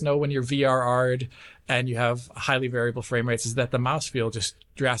that I always know when you're VRR'd and you have highly variable frame rates, is that the mouse feel just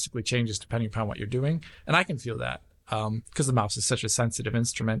drastically changes depending upon what you're doing. And I can feel that because the mouse is such a sensitive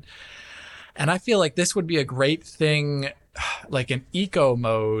instrument. And I feel like this would be a great thing, like an eco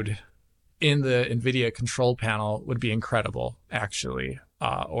mode in the NVIDIA control panel would be incredible, actually,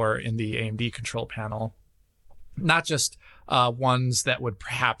 or in the AMD control panel. Not just ones that would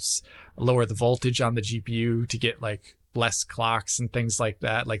perhaps lower the voltage on the GPU to get like less clocks and things like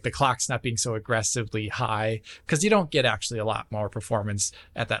that, like the clocks not being so aggressively high, because you don't get actually a lot more performance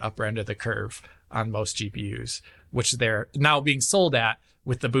at that upper end of the curve on most GPUs, which they're now being sold at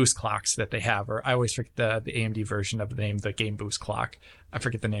with the boost clocks that they have. Or I always forget the AMD version of the name, the Game Boost clock. I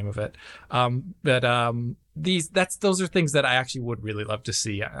forget the name of it. Those are things that I actually would really love to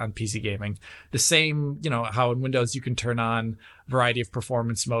see on PC gaming. The same, how in Windows you can turn on a variety of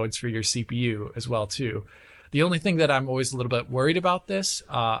performance modes for your CPU as well too. The only thing that I'm always a little bit worried about this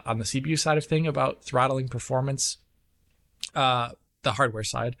on the CPU side of thing about throttling performance, the hardware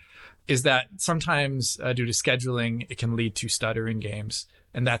side, is that sometimes due to scheduling, it can lead to stutter in games.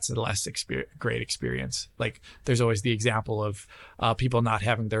 And that's a less great experience. Like there's always the example of people not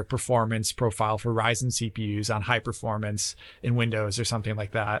having their performance profile for Ryzen CPUs on high performance in Windows or something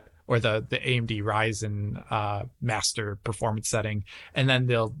like that, or the AMD Ryzen master performance setting, and then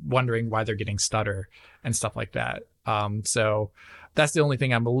they'll wondering why they're getting stutter and stuff like that. So that's the only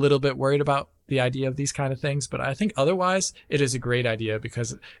thing I'm a little bit worried about, the idea of these kind of things. But I think otherwise it is a great idea,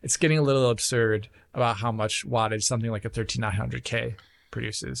 because it's getting a little absurd about how much wattage something like a 13900K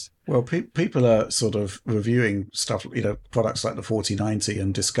produces. Well, people are sort of reviewing stuff, products like the 4090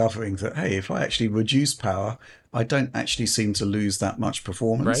 and discovering that, hey, if I actually reduce power, I don't actually seem to lose that much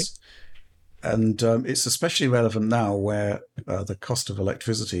performance. Right. And it's especially relevant now where the cost of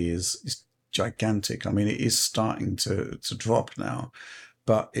electricity is gigantic. I mean, it is starting to drop now,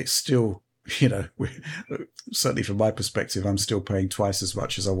 but it's still, certainly from my perspective, I'm still paying twice as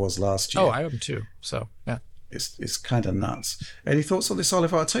much as I was last year. Oh, I am too. So, yeah. It's kind of nuts. Any thoughts on this,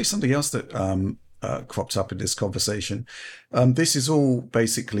 Oliver? I'll tell you something else that cropped up in this conversation. This is all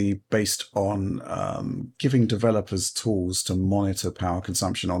basically based on giving developers tools to monitor power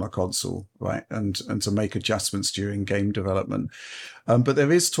consumption on a console, right? And to make adjustments during game development. But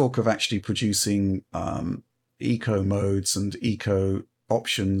there is talk of actually producing eco modes and eco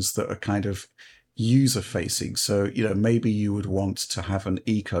options that are kind of user facing. So, maybe you would want to have an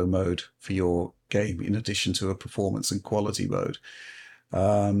eco mode for your game in addition to a performance and quality mode.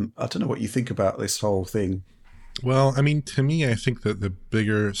 I don't know what you think about this whole thing. Well, I mean, to me, I think that the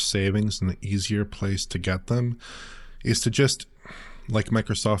bigger savings and the easier place to get them is to just like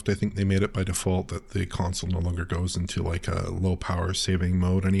Microsoft, I think they made it by default that the console no longer goes into like a low power saving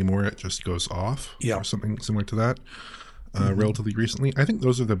mode anymore. It just goes off or something similar to that relatively recently. I think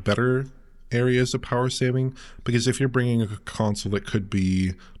those are the better areas of power saving, because if you're bringing a console that could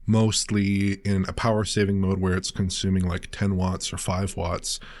be mostly in a power saving mode where it's consuming like 10 watts or 5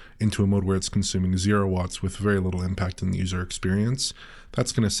 watts into a mode where it's consuming 0 watts with very little impact on the user experience,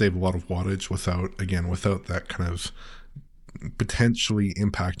 that's going to save a lot of wattage without that kind of potentially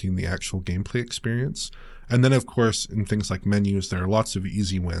impacting the actual gameplay experience. And then of course in things like menus, there are lots of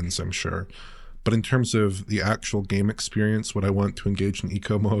easy wins, I'm sure, but in terms of the actual game experience, would I want to engage in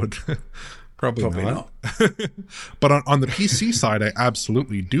eco mode? Probably not. But on the PC side, I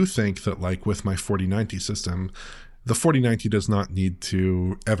absolutely do think that, like with my 4090 system, the 4090 does not need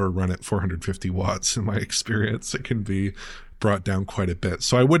to ever run at 450 watts in my experience. It can be brought down quite a bit.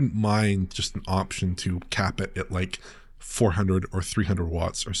 So I wouldn't mind just an option to cap it at like 400 or 300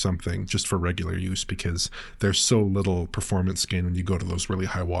 watts or something just for regular use, because there's so little performance gain when you go to those really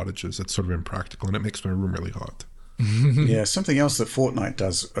high wattages. It's sort of impractical, and it makes my room really hot. Yeah, something else that Fortnite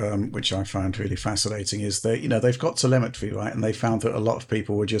does, which I found really fascinating, is that they've got telemetry, right? And they found that a lot of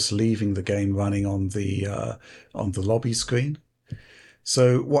people were just leaving the game running on the lobby screen.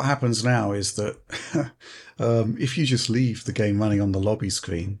 So what happens now is that if you just leave the game running on the lobby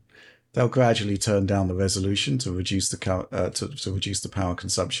screen, they'll gradually turn down the resolution to reduce to reduce the power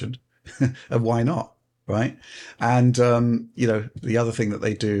consumption. And why not? Right. And, the other thing that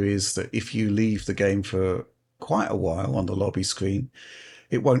they do is that if you leave the game for quite a while on the lobby screen,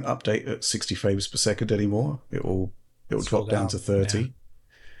 it won't update at 60 frames per second anymore. It will drop down to 30. Yeah.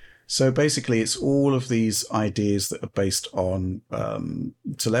 So basically, it's all of these ideas that are based on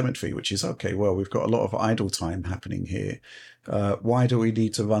telemetry, which is, okay, well, we've got a lot of idle time happening here. Why do we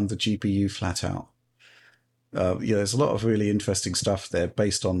need to run the GPU flat out? There's a lot of really interesting stuff there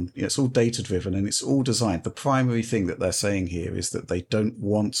based on, it's all data driven and it's all designed. The primary thing that they're saying here is that they don't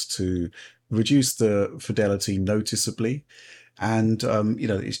want to reduce the fidelity noticeably. And,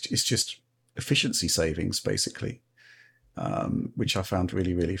 it's just efficiency savings, basically. Which I found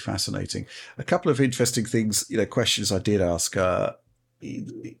really, really fascinating. A couple of interesting things, questions I did ask.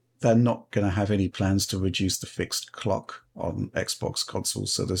 They're not going to have any plans to reduce the fixed clock on Xbox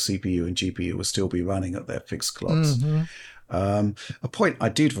consoles, so the CPU and GPU will still be running at their fixed clocks. Mm-hmm. A point I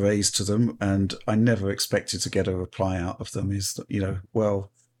did raise to them, and I never expected to get a reply out of them, is that,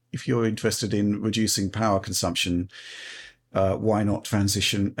 well, if you're interested in reducing power consumption, why not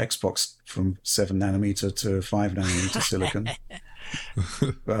transition Xbox from 7 nanometer to 5 nanometer silicon,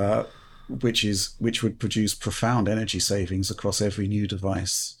 which would produce profound energy savings across every new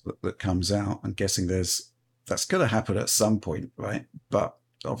device that comes out. I'm guessing that's going to happen at some point, right? But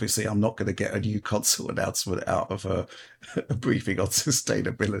obviously, I'm not going to get a new console announcement out of a briefing on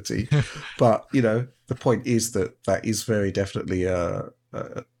sustainability. But the point is that is very definitely a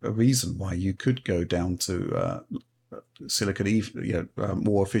reason why you could go down to silicon,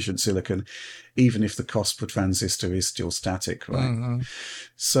 more efficient silicon, even if the cost per transistor is still static, right? Mm-hmm.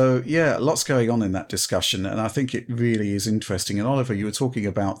 So yeah, lots going on in that discussion, and I think it really is interesting. And Oliver, you were talking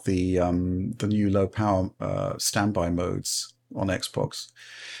about the new low power standby modes on Xbox.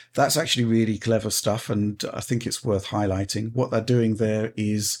 That's actually really clever stuff, and I think it's worth highlighting. What they're doing there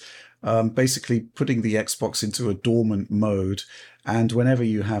is basically putting the Xbox into a dormant mode. And whenever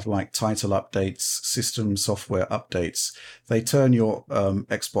you have like title updates, system software updates, they turn your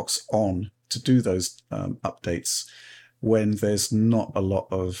Xbox on to do those updates when there's not a lot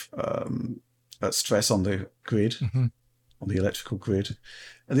of stress on the grid, mm-hmm. on the electrical grid.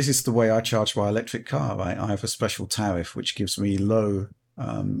 And this is the way I charge my electric car, right? I have a special tariff which gives me low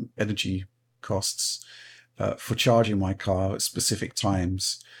energy costs for charging my car at specific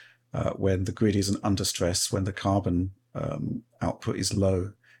times when the grid isn't under stress, when the carbon output is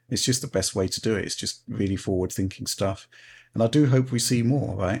low. It's just the best way to do it. It's just really forward-thinking stuff. And I do hope we see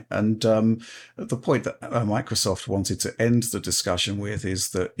more, right? And the point that Microsoft wanted to end the discussion with is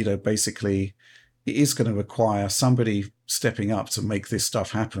that, basically it is going to require somebody stepping up to make this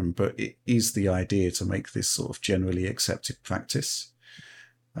stuff happen, but it is the idea to make this sort of generally accepted practice.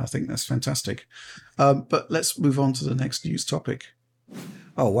 I think that's fantastic. But let's move on to the next news topic.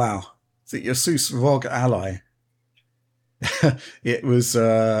 Oh, wow. The Asus ROG Ally. It was,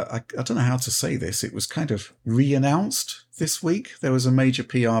 I don't know how to say this. It was kind of re-announced this week. There was a major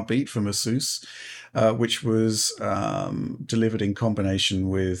PR beat from Asus, which was delivered in combination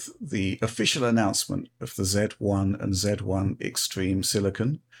with the official announcement of the Z1 and Z1 Extreme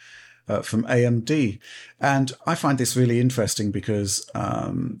Silicon from AMD. And I find this really interesting because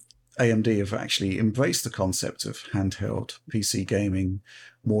AMD have actually embraced the concept of handheld PC gaming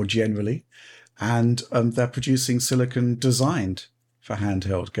more generally, and they're producing silicon designed for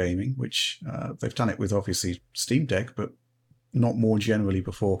handheld gaming, which they've done it with obviously Steam Deck, but not more generally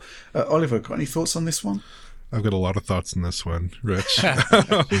before. Oliver, got any thoughts on this one? I've got a lot of thoughts on this one, Rich.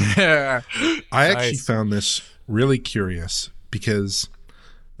 I actually found this really curious because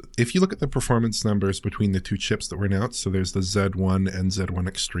if you look at the performance numbers between the two chips that were announced, so there's the Z1 and Z1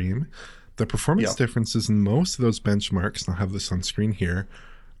 Extreme, the performance differences in most of those benchmarks, and I'll have this on screen here,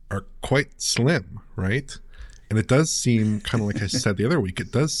 are quite slim, right? And it does seem, kind of like I said the other week,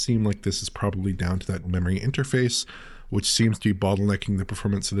 it does seem like this is probably down to that memory interface, which seems to be bottlenecking the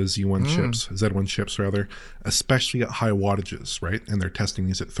performance of the Z1 chips rather, especially at high wattages, right? And they're testing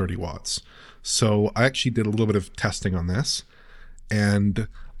these at 30 watts. So I actually did a little bit of testing on this, and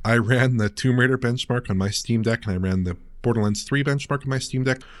I ran the Tomb Raider benchmark on my Steam Deck, and I ran the Borderlands 3 benchmark on my Steam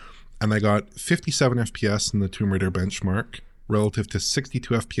Deck, and I got 57 FPS in the Tomb Raider benchmark, relative to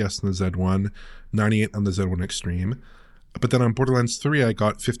 62 FPS on the Z1, 98 on the Z1 Extreme. But then on Borderlands 3, I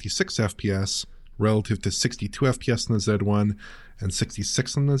got 56 FPS relative to 62 FPS on the Z1 and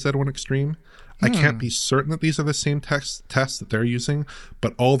 66 on the Z1 Extreme. I can't be certain that these are the same tests that they're using,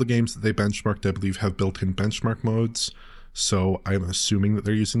 but all the games that they benchmarked, I believe, have built-in benchmark modes. So I'm assuming that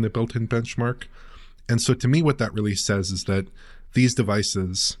they're using the built-in benchmark. And so to me, what that really says is that these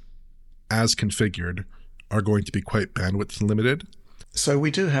devices, as configured, are going to be quite bandwidth limited. So we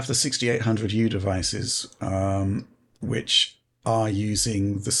do have the 6800U devices, which are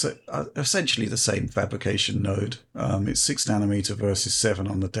using essentially the same fabrication node. It's 6 nanometer versus 7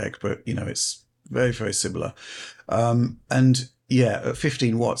 on the deck, but it's very, very similar. And yeah, at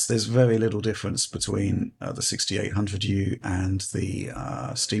 15 watts, there's very little difference between the 6800U and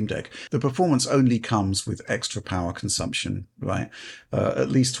the Steam Deck. The performance only comes with extra power consumption, right? At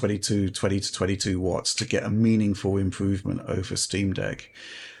least 20 to 22 watts to get a meaningful improvement over Steam Deck.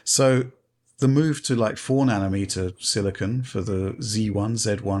 So the move to like 4 nanometer silicon for the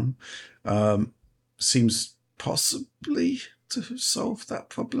Z1 seems possibly to solve that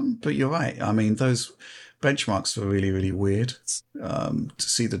problem. But you're right. I mean, those benchmarks were really, really weird. To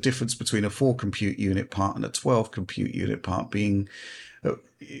see the difference between a 4 compute unit part and a 12 compute unit part being,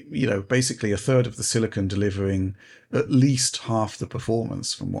 basically a third of the silicon delivering at least half the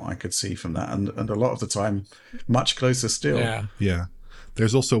performance from what I could see from that. And a lot of the time, much closer still. Yeah.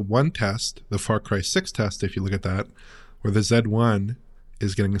 There's also one test, the Far Cry 6 test, if you look at that, where the Z1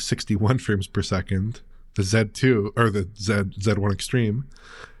 is getting 61 frames per second, the Z2, or the Z1 Extreme,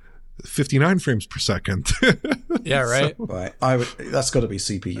 59 frames per second. Yeah, right. So, right. That's got to be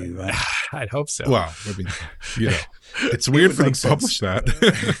CPU, right? I'd hope so. Well, I mean, it's weird for them to publish that.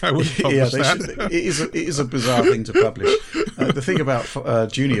 I wouldn't publish that. It is a bizarre thing to publish. The thing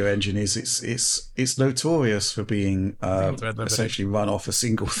about Junior Engine is it's notorious for being essentially run off a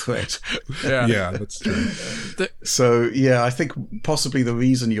single thread. Yeah, that's true. So I think possibly the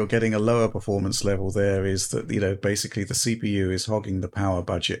reason you're getting a lower performance level there is that basically the CPU is hogging the power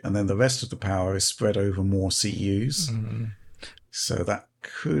budget, and then the rest of the power is spread over more CUs. Mm-hmm. So that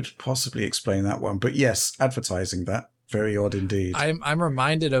could possibly explain that one. But yes, advertising that, very odd indeed. I'm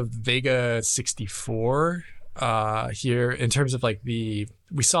reminded of Vega 64 here in terms of we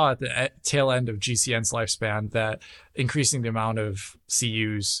saw at the tail end of GCN's lifespan that increasing the amount of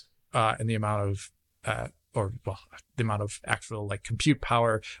CUs and the amount of the amount of actual compute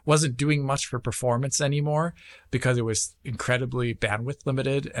power wasn't doing much for performance anymore because it was incredibly bandwidth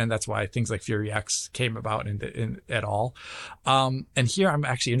limited, and that's why things like Fury X came about at all. And here I'm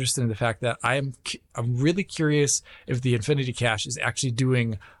actually interested in the fact that I'm really curious if the Infinity Cache is actually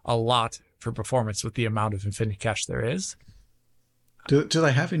doing a lot for performance with the amount of Infinity Cache there is. Do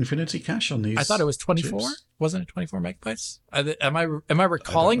they have Infinity Cache on these? I thought it was 24. Chips? Wasn't it 24 megabytes? Am I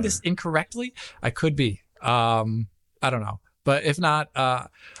recalling this incorrectly? I could be. I don't know. But if not, I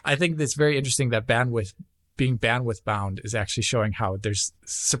think it's very interesting that being bandwidth bound is actually showing how there's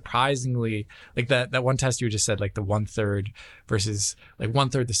surprisingly that one test you just said, the 1/3 versus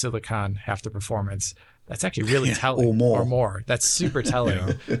 1/3 the silicon, half the performance. That's actually really telling. Or more. That's super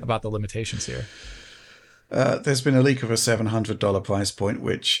telling about the limitations here. There's been a leak of a $700 price point,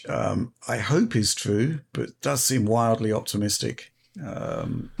 which I hope is true, but does seem wildly optimistic.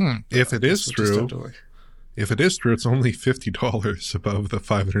 If it is true, it's only $50 above the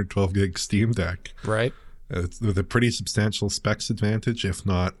 512 gig Steam Deck. Right. With a pretty substantial specs advantage, if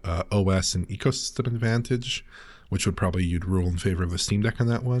not OS and ecosystem advantage, which would probably you'd rule in favor of the Steam Deck on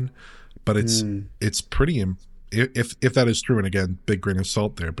that one. But it's pretty. If that is true, and again, big grain of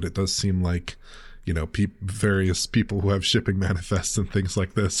salt there, but it does seem like various people who have shipping manifests and things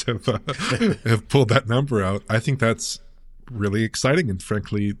like this have pulled that number out. I think that's really exciting, and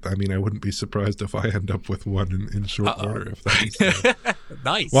frankly, I mean, I wouldn't be surprised if I end up with one in short order. If that is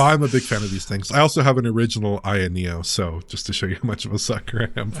nice. Well, I'm a big fan of these things. I also have an original Aya Neo, so just to show you how much of a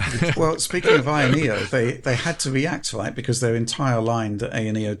sucker I am. Well, speaking of Aya Neo, they had to react, right? Because their entire line, the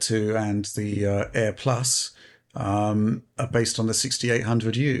Aya Neo 2 and the Air Plus, are based on the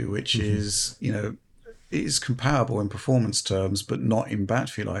 6800U, which is, is comparable in performance terms, but not in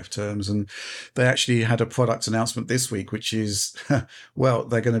battery life terms. And they actually had a product announcement this week, which is, well,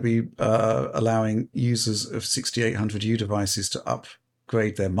 they're going to be allowing users of 6800U devices to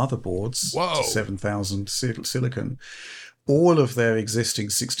upgrade their motherboards to 7000 silicon. All of their existing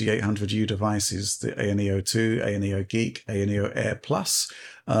 6800U devices, the ANEO 2, ANEO Geek, ANEO Air Plus,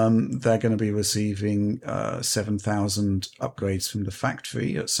 they're going to be receiving 7,000 upgrades from the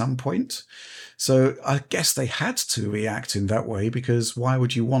factory at some point. So I guess they had to react in that way, because why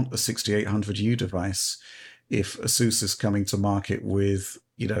would you want a 6800U device if ASUS is coming to market with,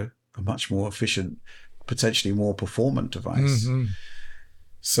 a much more efficient, potentially more performant device? Mm-hmm.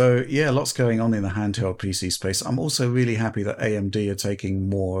 So yeah, lots going on in the handheld PC space. I'm also really happy that AMD are taking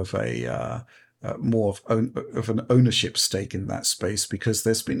more of an ownership stake in that space, because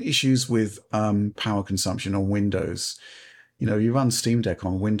there's been issues with power consumption on Windows. You run Steam Deck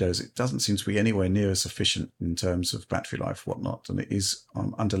on Windows, it doesn't seem to be anywhere near as efficient in terms of battery life, whatnot, than it is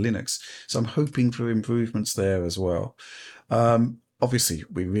under Linux. So I'm hoping for improvements there as well. Obviously,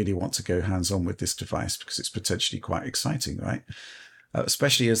 we really want to go hands-on with this device because it's potentially quite exciting, right?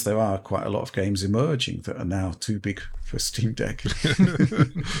 Especially as there are quite a lot of games emerging that are now too big for Steam Deck.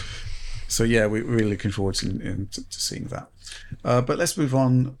 So yeah, we're really looking forward to seeing that. But let's move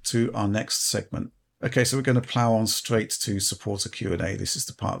on to our next segment. Okay, so we're going to plow on straight to supporter Q&A. This is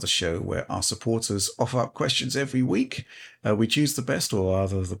the part of the show where our supporters offer up questions every week. We choose the best, or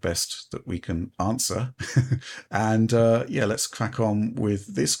rather the best that we can answer. And let's crack on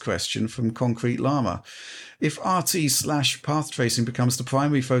with this question from Concrete Llama. If RT/path tracing becomes the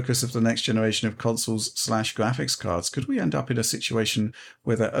primary focus of the next generation of consoles/graphics cards, could we end up in a situation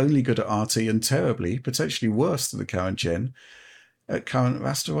where they're only good at RT and terribly, potentially worse than the current gen, at current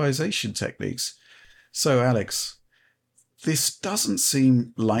rasterization techniques? So, Alex, this doesn't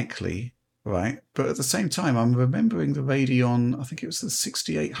seem likely, right? But at the same time, I'm remembering the Radeon, I think it was the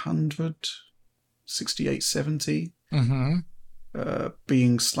 6800, 6870,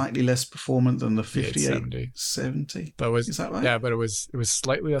 being slightly less performant than the 5870. Is that right? Yeah, but it was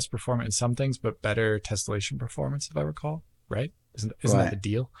slightly less performant in some things, but better tessellation performance, if I recall, right? Isn't that the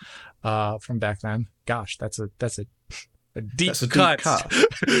deal from back then? Gosh, that's a deep cut.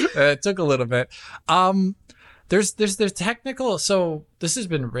 It took a little bit. There's technical. So this has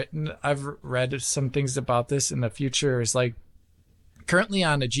been written. I've read some things about this in the future. Is like currently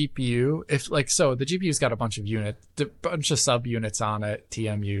on a GPU. The GPU's got a bunch of subunits on it,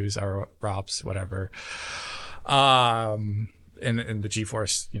 TMUs or ROPs, whatever. In the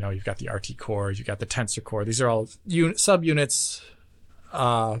GeForce, you've got the RT core, you've got the Tensor core. These are all subunits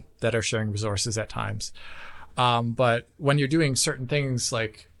that are sharing resources at times. But when you're doing certain things,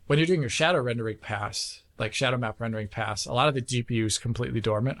 like when you're doing your shadow rendering pass, like shadow map rendering pass, a lot of the GPU is completely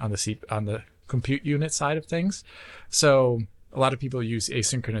dormant on the compute unit side of things. So a lot of people use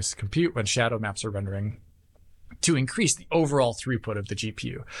asynchronous compute when shadow maps are rendering to increase the overall throughput of the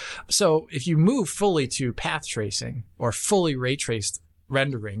GPU. So if you move fully to path tracing or fully ray traced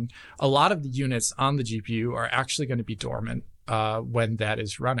rendering, a lot of the units on the GPU are actually going to be dormant when that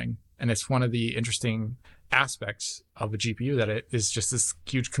is running. And it's one of the interesting aspects of a GPU that it is just this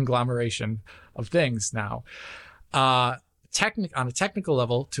huge conglomeration of things now. On a technical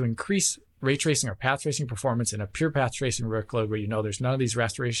level, to increase ray tracing or path tracing performance in a pure path tracing workload where there's none of these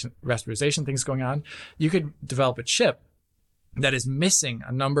rasterization things going on, you could develop a chip that is missing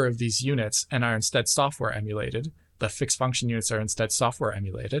a number of these units and are instead software emulated. The fixed function units are instead software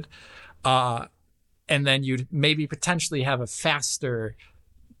emulated. And then you'd maybe potentially have a faster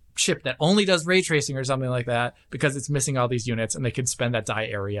chip that only does ray tracing or something like that because it's missing all these units, and they could spend that die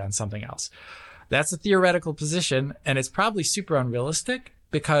area on something else. That's a theoretical position, and it's probably super unrealistic,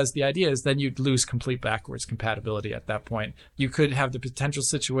 because the idea is then you'd lose complete backwards compatibility at that point. You could have the potential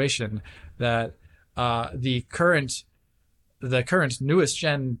situation that the current newest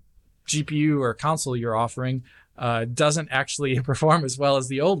gen GPU or console you're offering doesn't actually perform as well as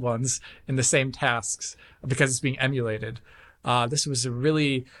the old ones in the same tasks because it's being emulated. This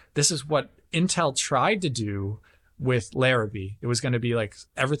is what Intel tried to do with Larrabee. It was going to be like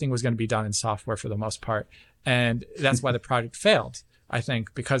everything was going to be done in software for the most part, and that's why the project failed. I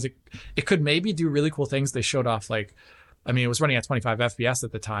think, because it could maybe do really cool things. They showed off it was running at 25 FPS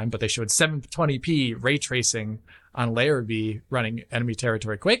at the time, but they showed 720p ray tracing on Layer B running Enemy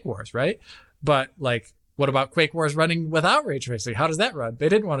Territory Quake Wars, right? But what about Quake Wars running without ray tracing? How does that run? They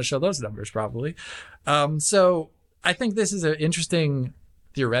didn't want to show those numbers probably. So I think this is an interesting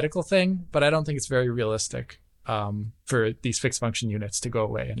theoretical thing, but I don't think it's very realistic for these fixed function units to go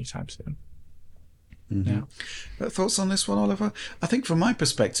away anytime soon. Mm-hmm. Yeah. Thoughts on this one, Oliver? I think from my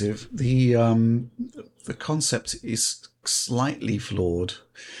perspective, the concept is slightly flawed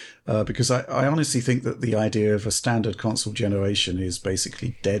because I honestly think that the idea of a standard console generation is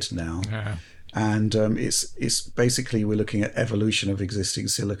basically dead now. Yeah. And it's basically we're looking at evolution of existing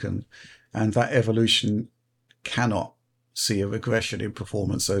silicon, and that evolution cannot see a regression in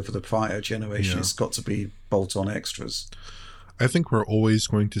performance over the prior generation. Yeah. It's got to be bolt-on extras. I think we're always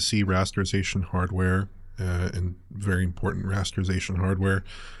going to see rasterization hardware and very important rasterization hardware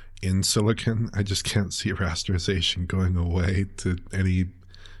in silicon. I just can't see rasterization going away to any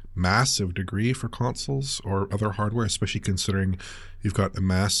massive degree for consoles or other hardware, especially considering you've got a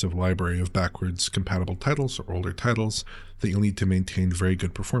massive library of backwards compatible titles or older titles that you'll need to maintain very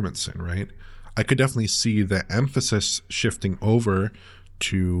good performance in, right? I could definitely see the emphasis shifting over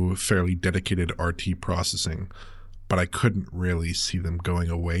to fairly dedicated RT processing, but I couldn't really see them going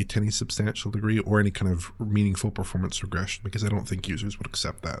away to any substantial degree or any kind of meaningful performance regression, because I don't think users would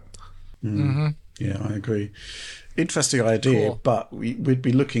accept that. Mm-hmm. Yeah, I agree. Interesting idea, cool. But we'd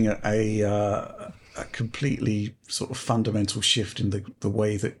be looking at a completely sort of fundamental shift in the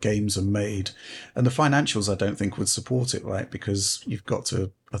way that games are made. And the financials, I don't think, would support it, right? Because you've got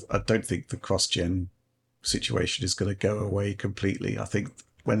to... I don't think the cross-gen situation is going to go away completely. I think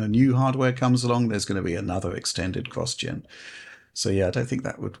when a new hardware comes along, there's going to be another extended cross-gen. So yeah, I don't think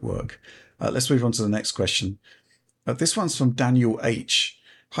that would work. Let's move on to the next question. This one's from Daniel H.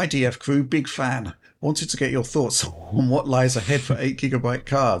 Hi DF crew, big fan. Wanted to get your thoughts on what lies ahead for 8GB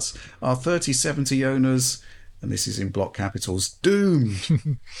cards. Are 3070 owners, and this is in block capitals,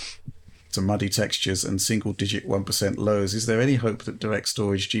 doomed to muddy textures and single-digit 1% lows? Is there any hope that direct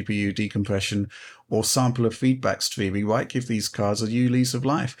storage, GPU decompression, or sampler feedback streaming might give these cards a new lease of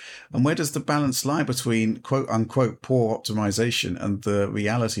life? And where does the balance lie between quote-unquote poor optimization and the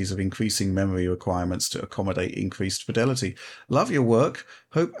realities of increasing memory requirements to accommodate increased fidelity? Love your work.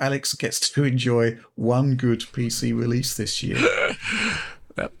 Hope Alex gets to enjoy one good PC release this year.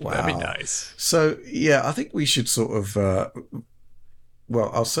 That'd be nice. So, yeah, I think we should sort of...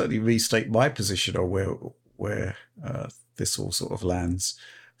 well, I'll certainly restate my position on where this all sort of lands.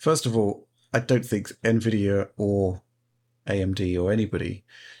 First of all, I don't think NVIDIA or AMD or anybody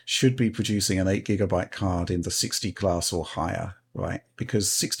should be producing an 8GB card in the 60 class or higher, right?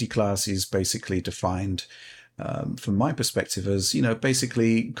 Because 60 class is basically defined, from my perspective, as,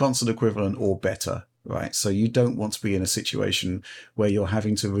 basically console equivalent or better, right? So you don't want to be in a situation where you're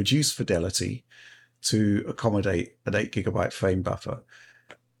having to reduce fidelity to accommodate an 8GB frame buffer.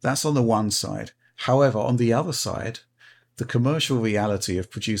 That's on the one side. However, on the other side, the commercial reality of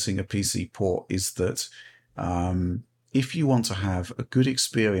producing a PC port is that if you want to have a good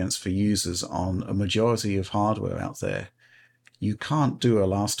experience for users on a majority of hardware out there, you can't do a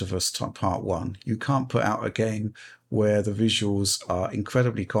Last of Us Part 1. You can't put out a game where the visuals are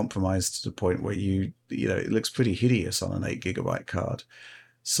incredibly compromised to the point where it looks pretty hideous on an 8GB card.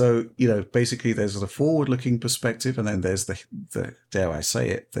 So, basically there's the forward-looking perspective, and then there's the dare I say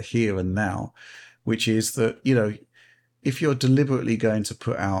it, the here and now, which is that, if you're deliberately going to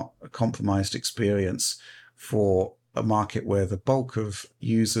put out a compromised experience for a market where the bulk of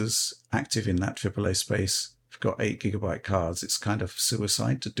users active in that AAA space have got 8GB cards, it's kind of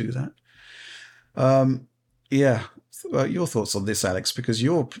suicide to do that. Yeah. Your thoughts on this, Alex, because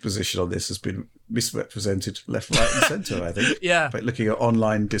your position on this has been misrepresented left, right, and center, I think. Yeah. By looking at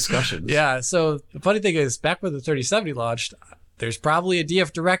online discussions. Yeah. So the funny thing is, back when the 3070 launched, there's probably a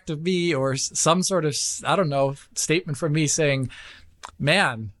DF Direct of me or some sort of, I don't know, statement from me saying,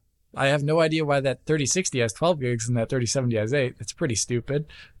 man, I have no idea why that 3060 has 12 gigs and that 3070 has 8. It's pretty stupid.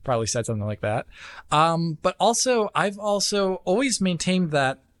 Probably said something like that. But also, I've also always maintained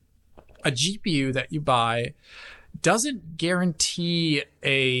that a GPU that you buy doesn't guarantee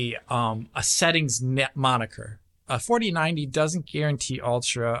a settings net moniker. A 4090 doesn't guarantee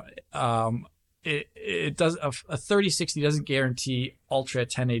ultra. It does a 3060 doesn't guarantee ultra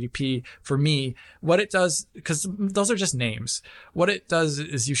 1080p for me. What it does, because those are just names, what it does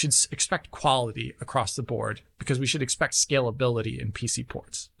is you should expect quality across the board, because we should expect scalability in PC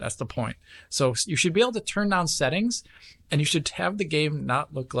ports. That's the point. So you should be able to turn down settings, and you should have the game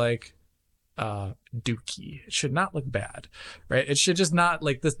not look like dookie. It should not look bad, right? It should just not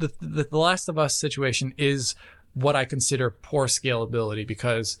like the Last of Us situation is what I consider poor scalability,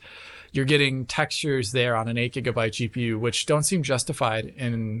 because you're getting textures there on an 8 GB GPU, which don't seem justified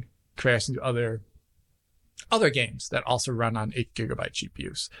in comparison to other games that also run on 8 GB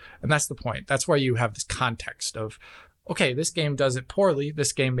GPUs. And that's the point. That's where you have this context of, okay, this game does it poorly.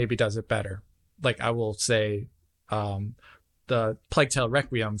 This game maybe does it better. Like I will say, the Plague Tale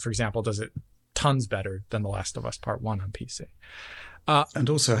Requiem, for example, does it tons better than The Last of Us Part 1 on PC. And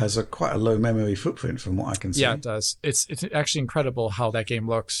also has quite a low memory footprint from what I can see. Yeah, it does. It's actually incredible how that game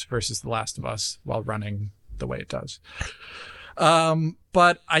looks versus The Last of Us while running the way it does.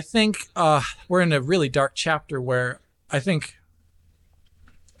 But I think we're in a really dark chapter where I think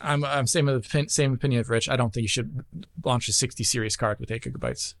I'm same opinion of Rich. I don't think you should launch a 60 series card with 8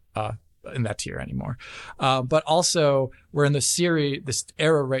 GB in that tier anymore. But also we're in this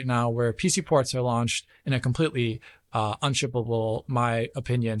era right now where PC ports are launched in a completely unshippable, my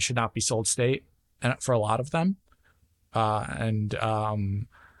opinion, should not be sold state, and for a lot of them.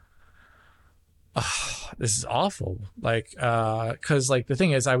 This is awful. Like, because like the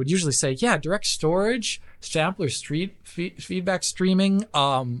thing is, I would usually say, yeah, direct storage, sampler feedback streaming,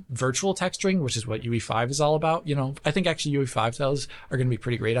 virtual texturing, which is what UE5 is all about. You know, I think actually UE5 cells are going to be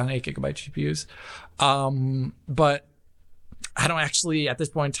pretty great on 8 GB GPUs. But I don't actually, at this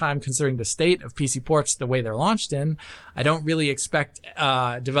point in time, considering the state of PC ports the way they're launched in, I don't really expect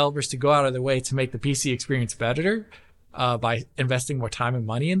developers to go out of their way to make the PC experience better by investing more time and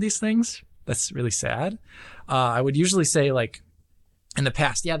money in these things. That's really sad. I would usually say, like, in the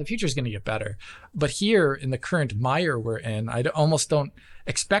past, yeah, the future is going to get better. But here, in the current mire we're in, I almost don't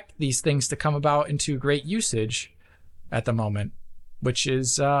expect these things to come about into great usage at the moment, which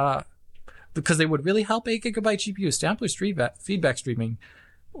is because they would really help 8 GB GPU. Sampler feedback streaming,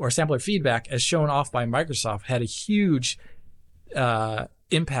 or sampler feedback, as shown off by Microsoft, had a huge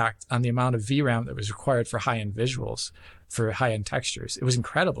impact on the amount of VRAM that was required for high-end visuals, for high-end textures. It was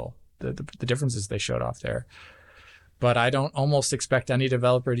incredible, the differences they showed off there. But I don't almost expect any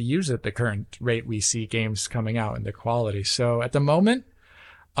developer to use it at the current rate we see games coming out and the quality. So at the moment,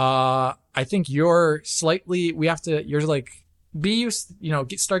 I think you're be used,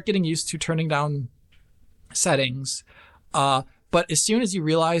 start getting used to turning down settings. But as soon as you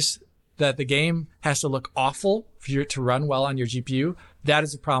realize that the game has to look awful for you to run well on your GPU, that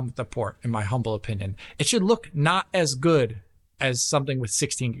is a problem with the port, in my humble opinion. It should look not as good as something with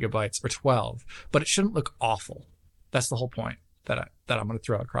 16 gigabytes or 12, but it shouldn't look awful. That's the whole point that I'm going to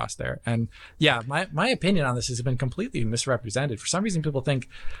throw across there. And yeah, my opinion on this has been completely misrepresented. For some reason, people think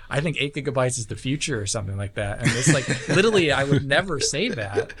I think 8 gigabytes is the future or something like that. And it's like, literally, I would never say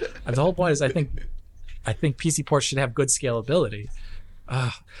that. And the whole point is I think PC ports should have good scalability.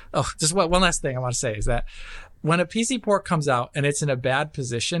 Just one last thing I want to say is that when a PC port comes out and it's in a bad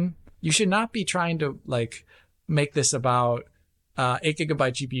position, you should not be trying to like make this about 8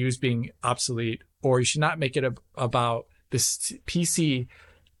 gigabyte GPUs being obsolete, or you should not make it about this PC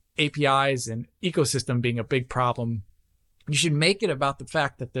APIs and ecosystem being a big problem. You should make it about the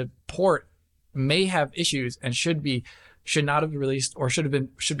fact that the port may have issues and should not have been released, or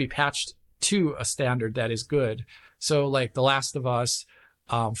should be patched to a standard that is good. So like The Last of Us,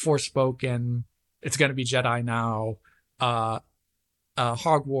 Forspoken, it's going to be Jedi now,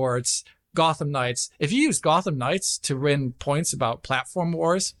 Hogwarts, Gotham Knights. If you use Gotham Knights to win points about platform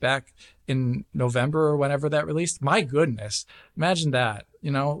wars back in November or whenever that released, my goodness, imagine that.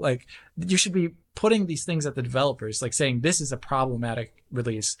 Like, you should be putting these things at the developers, like saying, this is a problematic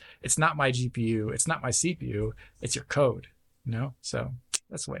release. It's not my GPU. It's not my CPU. It's your code, So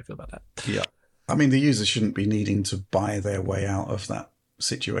that's the way I feel about that. Yeah. I mean, the user shouldn't be needing to buy their way out of that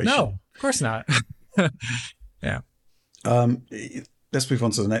situation. No, of course not. Yeah. Let's move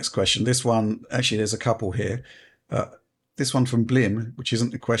on to the next question. This one, actually, there's a couple here. This one from Blim, which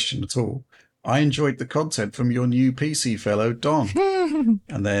isn't a question at all. I enjoyed the content from your new PC fellow, Don.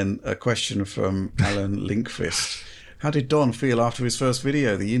 And then a question from Alan Linkfist. How did Don feel after his first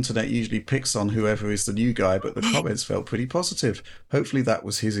video? The internet usually picks on whoever is the new guy, but the comments felt pretty positive. Hopefully that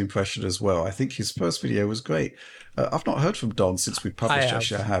was his impression as well. I think his first video was great. I've not heard from Don since we published.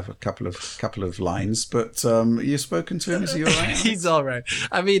 Actually, I have a couple of lines, but you've spoken to him. Is he all right? He's all right.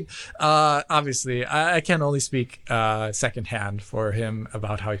 I mean, obviously, I can only speak secondhand for him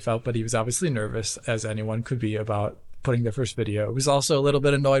about how he felt, but he was obviously nervous, as anyone could be, about putting their first video. He was also a little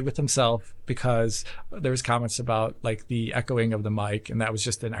bit annoyed with himself because there was comments about like the echoing of the mic, and that was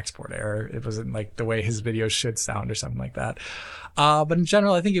just an export error. It wasn't like the way his videos should sound or something like that. But in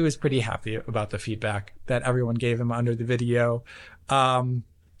general, I think he was pretty happy about the feedback that everyone gave him under the video.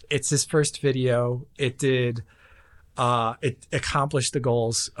 it's his first video. It did, it accomplished the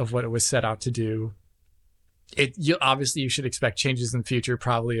goals of what it was set out to do. Obviously you should expect changes in the future,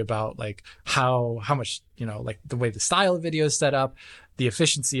 probably about like how much, like the way the style of video is set up, the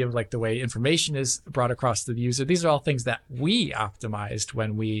efficiency of like the way information is brought across to the user. These are all things that we optimized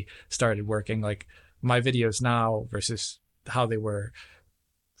when we started working. Like my videos now versus how they were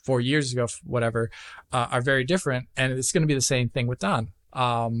 4 years ago, whatever, are very different. And it's going to be the same thing with Don.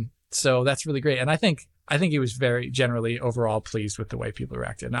 So that's really great. And I think he was very generally overall pleased with the way people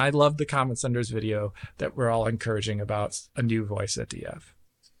reacted. And I loved the comments under his video that were all encouraging about a new voice at DF.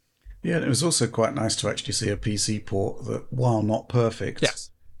 Yeah, and it was also quite nice to actually see a PC port that, while not perfect,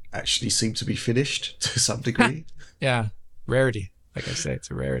 actually seemed to be finished to some degree. Yeah, rarity. Like I say, it's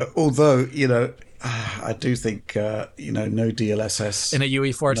a rarity. Although, I do think, no DLSS. In a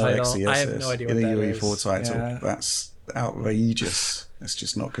UE4 no title. XESS, I have no idea what that is. In a UE4 title. That's outrageous. That's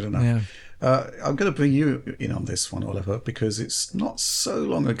just not good enough. I'm going to bring you in on this one, Oliver, because it's not so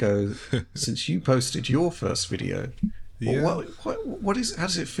long ago since you posted your first video. Yeah. What is? How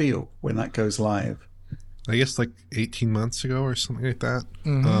does it feel when that goes live? I guess like 18 months ago or something like that.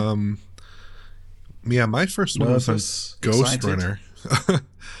 Mm-hmm. My first one was on Ghost excited? Runner.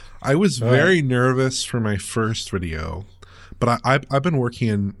 I was very nervous for my first video, but I've been working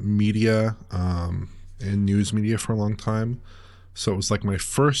in media, in news media for a long time. So it was like my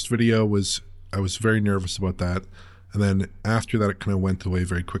first video I was very nervous about that. And then after that, it kind of went away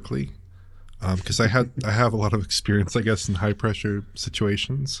very quickly. Because I have a lot of experience, I guess, in high pressure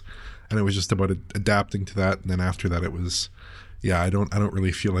situations, and it was just about adapting to that. And then after that, it was, I don't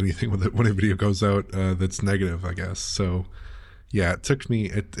really feel anything with it when a video goes out that's negative, I guess. So it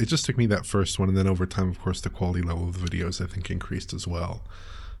just took me that first one, and then over time, of course, the quality level of the videos I think increased as well.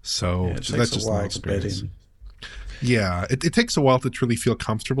 So that's just my experience. Yeah, it takes a while to truly feel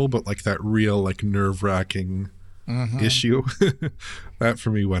comfortable, but like that real like nerve-wracking issue, that for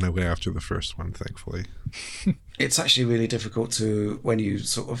me went away after the first one, thankfully. It's actually really difficult when you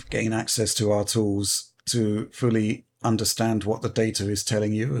sort of gain access to our tools, to fully understand what the data is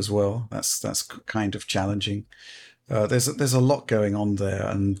telling you as well. That's kind of challenging. There's a lot going on there,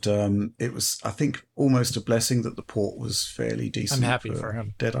 and it was, I think, almost a blessing that the port was fairly decent. I'm happy for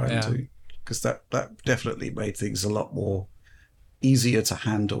him. Dead Island 2, because that definitely made things a lot more easier to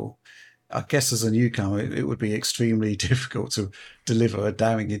handle. I guess as a newcomer, it would be extremely difficult to deliver a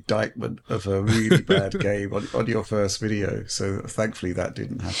damning indictment of a really bad game on your first video. So thankfully that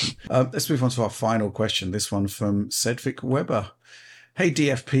didn't happen. Let's move on to our final question. This one from Cedric Weber. Hey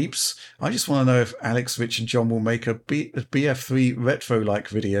DF peeps, I just want to know if Alex, Rich and John will make a BF3 retro-like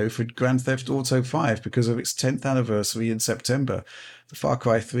video for Grand Theft Auto 5 because of its 10th anniversary in September. The Far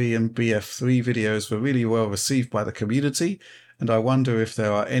Cry 3 and BF3 videos were really well received by the community, and I wonder if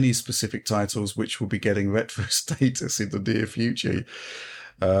there are any specific titles which will be getting retro status in the near future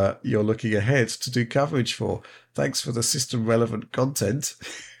you're looking ahead to do coverage for. Thanks for the system-relevant content.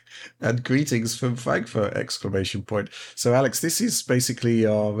 And greetings from Frankfurt! ! So, Alex, this is basically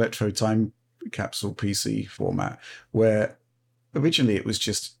our retro time capsule PC format, where originally it was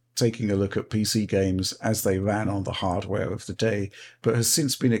just taking a look at PC games as they ran on the hardware of the day, but has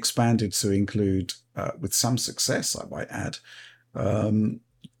since been expanded to include, with some success, I might add,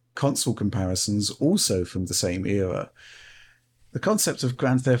 console comparisons also from the same era. The concept of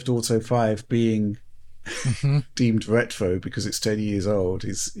Grand Theft Auto 5 being deemed retro because it's 10 years old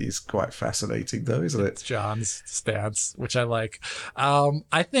is quite fascinating, though, isn't it? It's John's stance, which I like.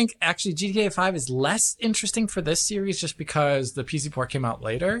 I think actually GTA 5 is less interesting for this series just because the PC port came out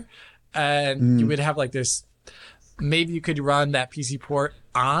later, and you would have like this, maybe you could run that PC port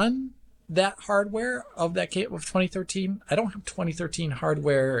on that hardware of that game of 2013. I don't have 2013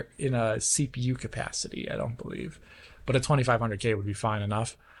 hardware in a CPU capacity, I don't believe, but a 2500K would be fine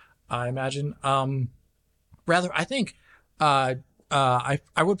enough, I imagine. Rather, I think I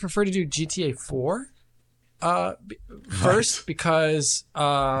would prefer to do GTA 4 first because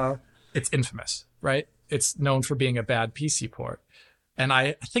it's infamous, right? It's known for being a bad PC port. And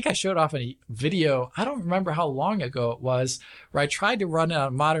I think I showed off a video, I don't remember how long ago it was, where I tried to run it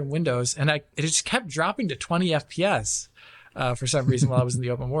on modern Windows, and it just kept dropping to 20 FPS for some reason while I was in the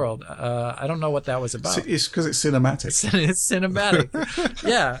open world. I don't know what that was about. It's because it's cinematic. It's cinematic.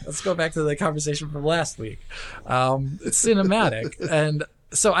 Yeah, let's go back to the conversation from last week. It's cinematic. And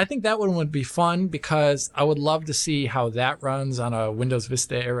so I think that one would be fun because I would love to see how that runs on a Windows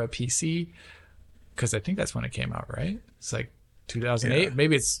Vista era PC, because I think that's when it came out, right? It's like 2008. Yeah.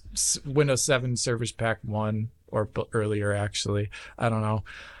 Maybe it's Windows 7 Service Pack 1 or earlier, actually. I don't know.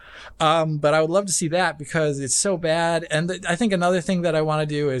 But I would love to see that because it's so bad. And I think another thing that I want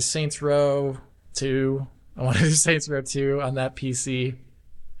to do is Saints Row 2. I want to do Saints Row 2 on that PC.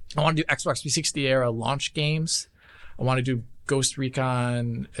 I want to do Xbox 360 era launch games. I want to do Ghost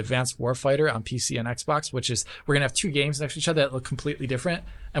Recon Advanced Warfighter on PC and Xbox, which is we're going to have two games next to each other that look completely different.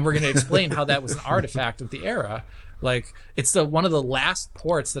 And we're going to explain how that was an artifact of the era. Like it's one of the last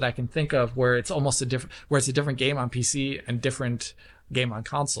ports that I can think of where it's almost a different game on PC and different game on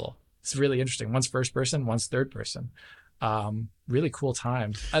console. It's really interesting. One's first person, one's third person. Really cool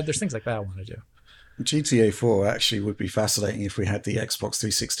time. There's things like that I want to do. GTA 4 actually would be fascinating if we had the Xbox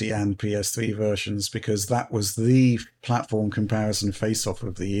 360 and PS3 versions, because that was the platform comparison face-off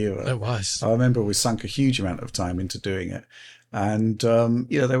of the era. It was. I remember we sunk a huge amount of time into doing it. And,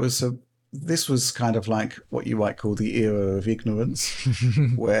 this was kind of like what you might call the era of ignorance,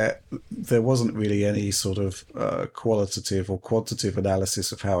 where there wasn't really any sort of qualitative or quantitative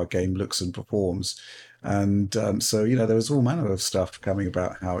analysis of how a game looks and performs. And so, there was all manner of stuff coming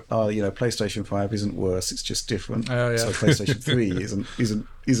about how, PlayStation 5 isn't worse, it's just different. Oh, yeah. So PlayStation 3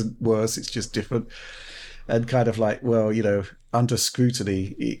 isn't worse, it's just different. And kind of like, well, under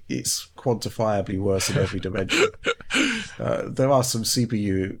scrutiny, it's quantifiably worse in every dimension. There are some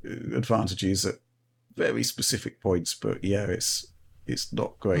CPU advantages at very specific points, but yeah, it's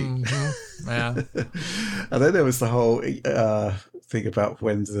not great. Mm-hmm. Yeah. And then there was the whole thing about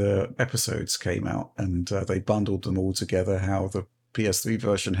when the episodes came out and they bundled them all together, how the PS3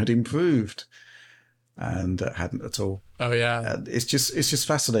 version had improved, and hadn't at all. Oh yeah. And it's just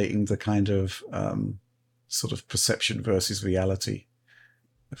fascinating, the kind of sort of perception versus reality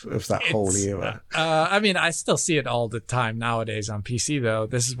of that whole era. I mean, I still see it all the time nowadays on PC, though.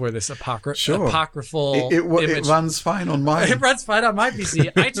 This is where this apocryphal it runs fine on mine. It runs fine on my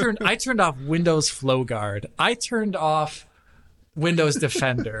PC. I turned off Windows Flow Guard. I turned off Windows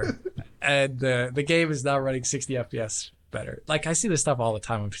Defender, and the game is now running 60 FPS better. Like, I see this stuff all the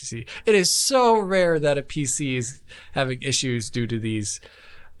time on PC. It is so rare that a PC is having issues due to these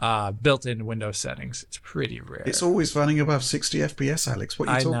built-in Windows settings. It's pretty rare. It's always running above 60 FPS, Alex. What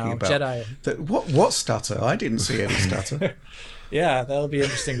are you talking about? Jedi. What stutter? I didn't see any stutter. Yeah, that'll be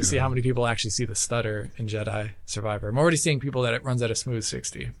interesting to see how many people actually see the stutter in Jedi Survivor. I'm already seeing people that it runs at a smooth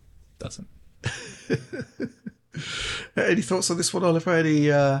 60. Doesn't. Any thoughts on this one, Oliver? Any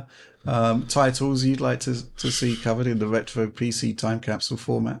titles you'd like to see covered in the retro PC time capsule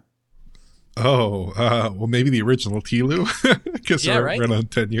format? Oh, well, maybe the original Tilu, because we're run on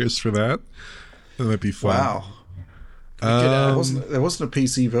 10 years for that. That might be fun. Wow. There wasn't a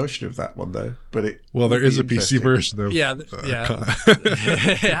PC version of that one, though. But there is a PC version of. Yeah.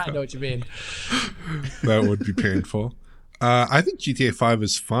 Yeah, I know what you mean. That would be painful. I think GTA 5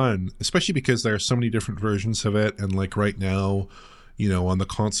 is fun, especially because there are so many different versions of it, and like right now, on the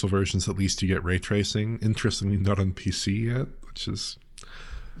console versions, at least you get ray tracing. Interestingly, not on PC yet, which is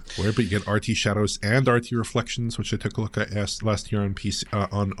weird. But you get RT shadows and RT reflections, which I took a look at last year on PC,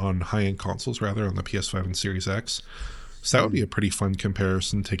 on high-end consoles, rather, on the PS5 and Series X. So that would be a pretty fun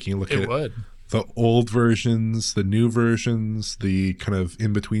comparison, taking a look at the old versions, the new versions, the kind of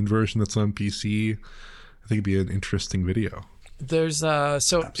in-between version that's on PC. I think it'd be an interesting video. There's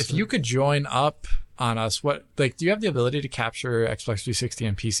Absolutely. If you could join up on us, do you have the ability to capture Xbox 360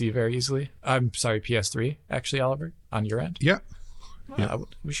 and PC very easily? I'm sorry, PS3, actually, Oliver, on your end? Yeah.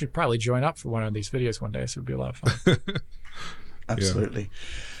 We should probably join up for one of these videos one day, so it'd be a lot of fun. Absolutely.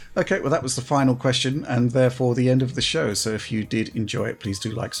 Okay, well, that was the final question, and therefore the end of the show. So if you did enjoy it, please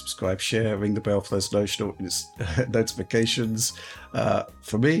do like, subscribe, share, ring the bell for those notifications.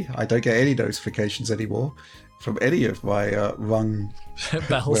 For me, I don't get any notifications anymore from any of my rung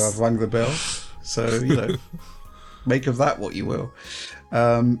bells, where I've rung the bell. So, make of that what you will.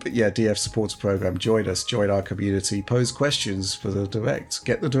 But yeah, DF supporter program. Join us, join our community, pose questions for the Direct.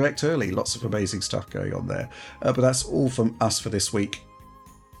 Get the Direct early. Lots of amazing stuff going on there. But that's all from us for this week.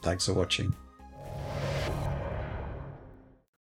 Thanks for watching.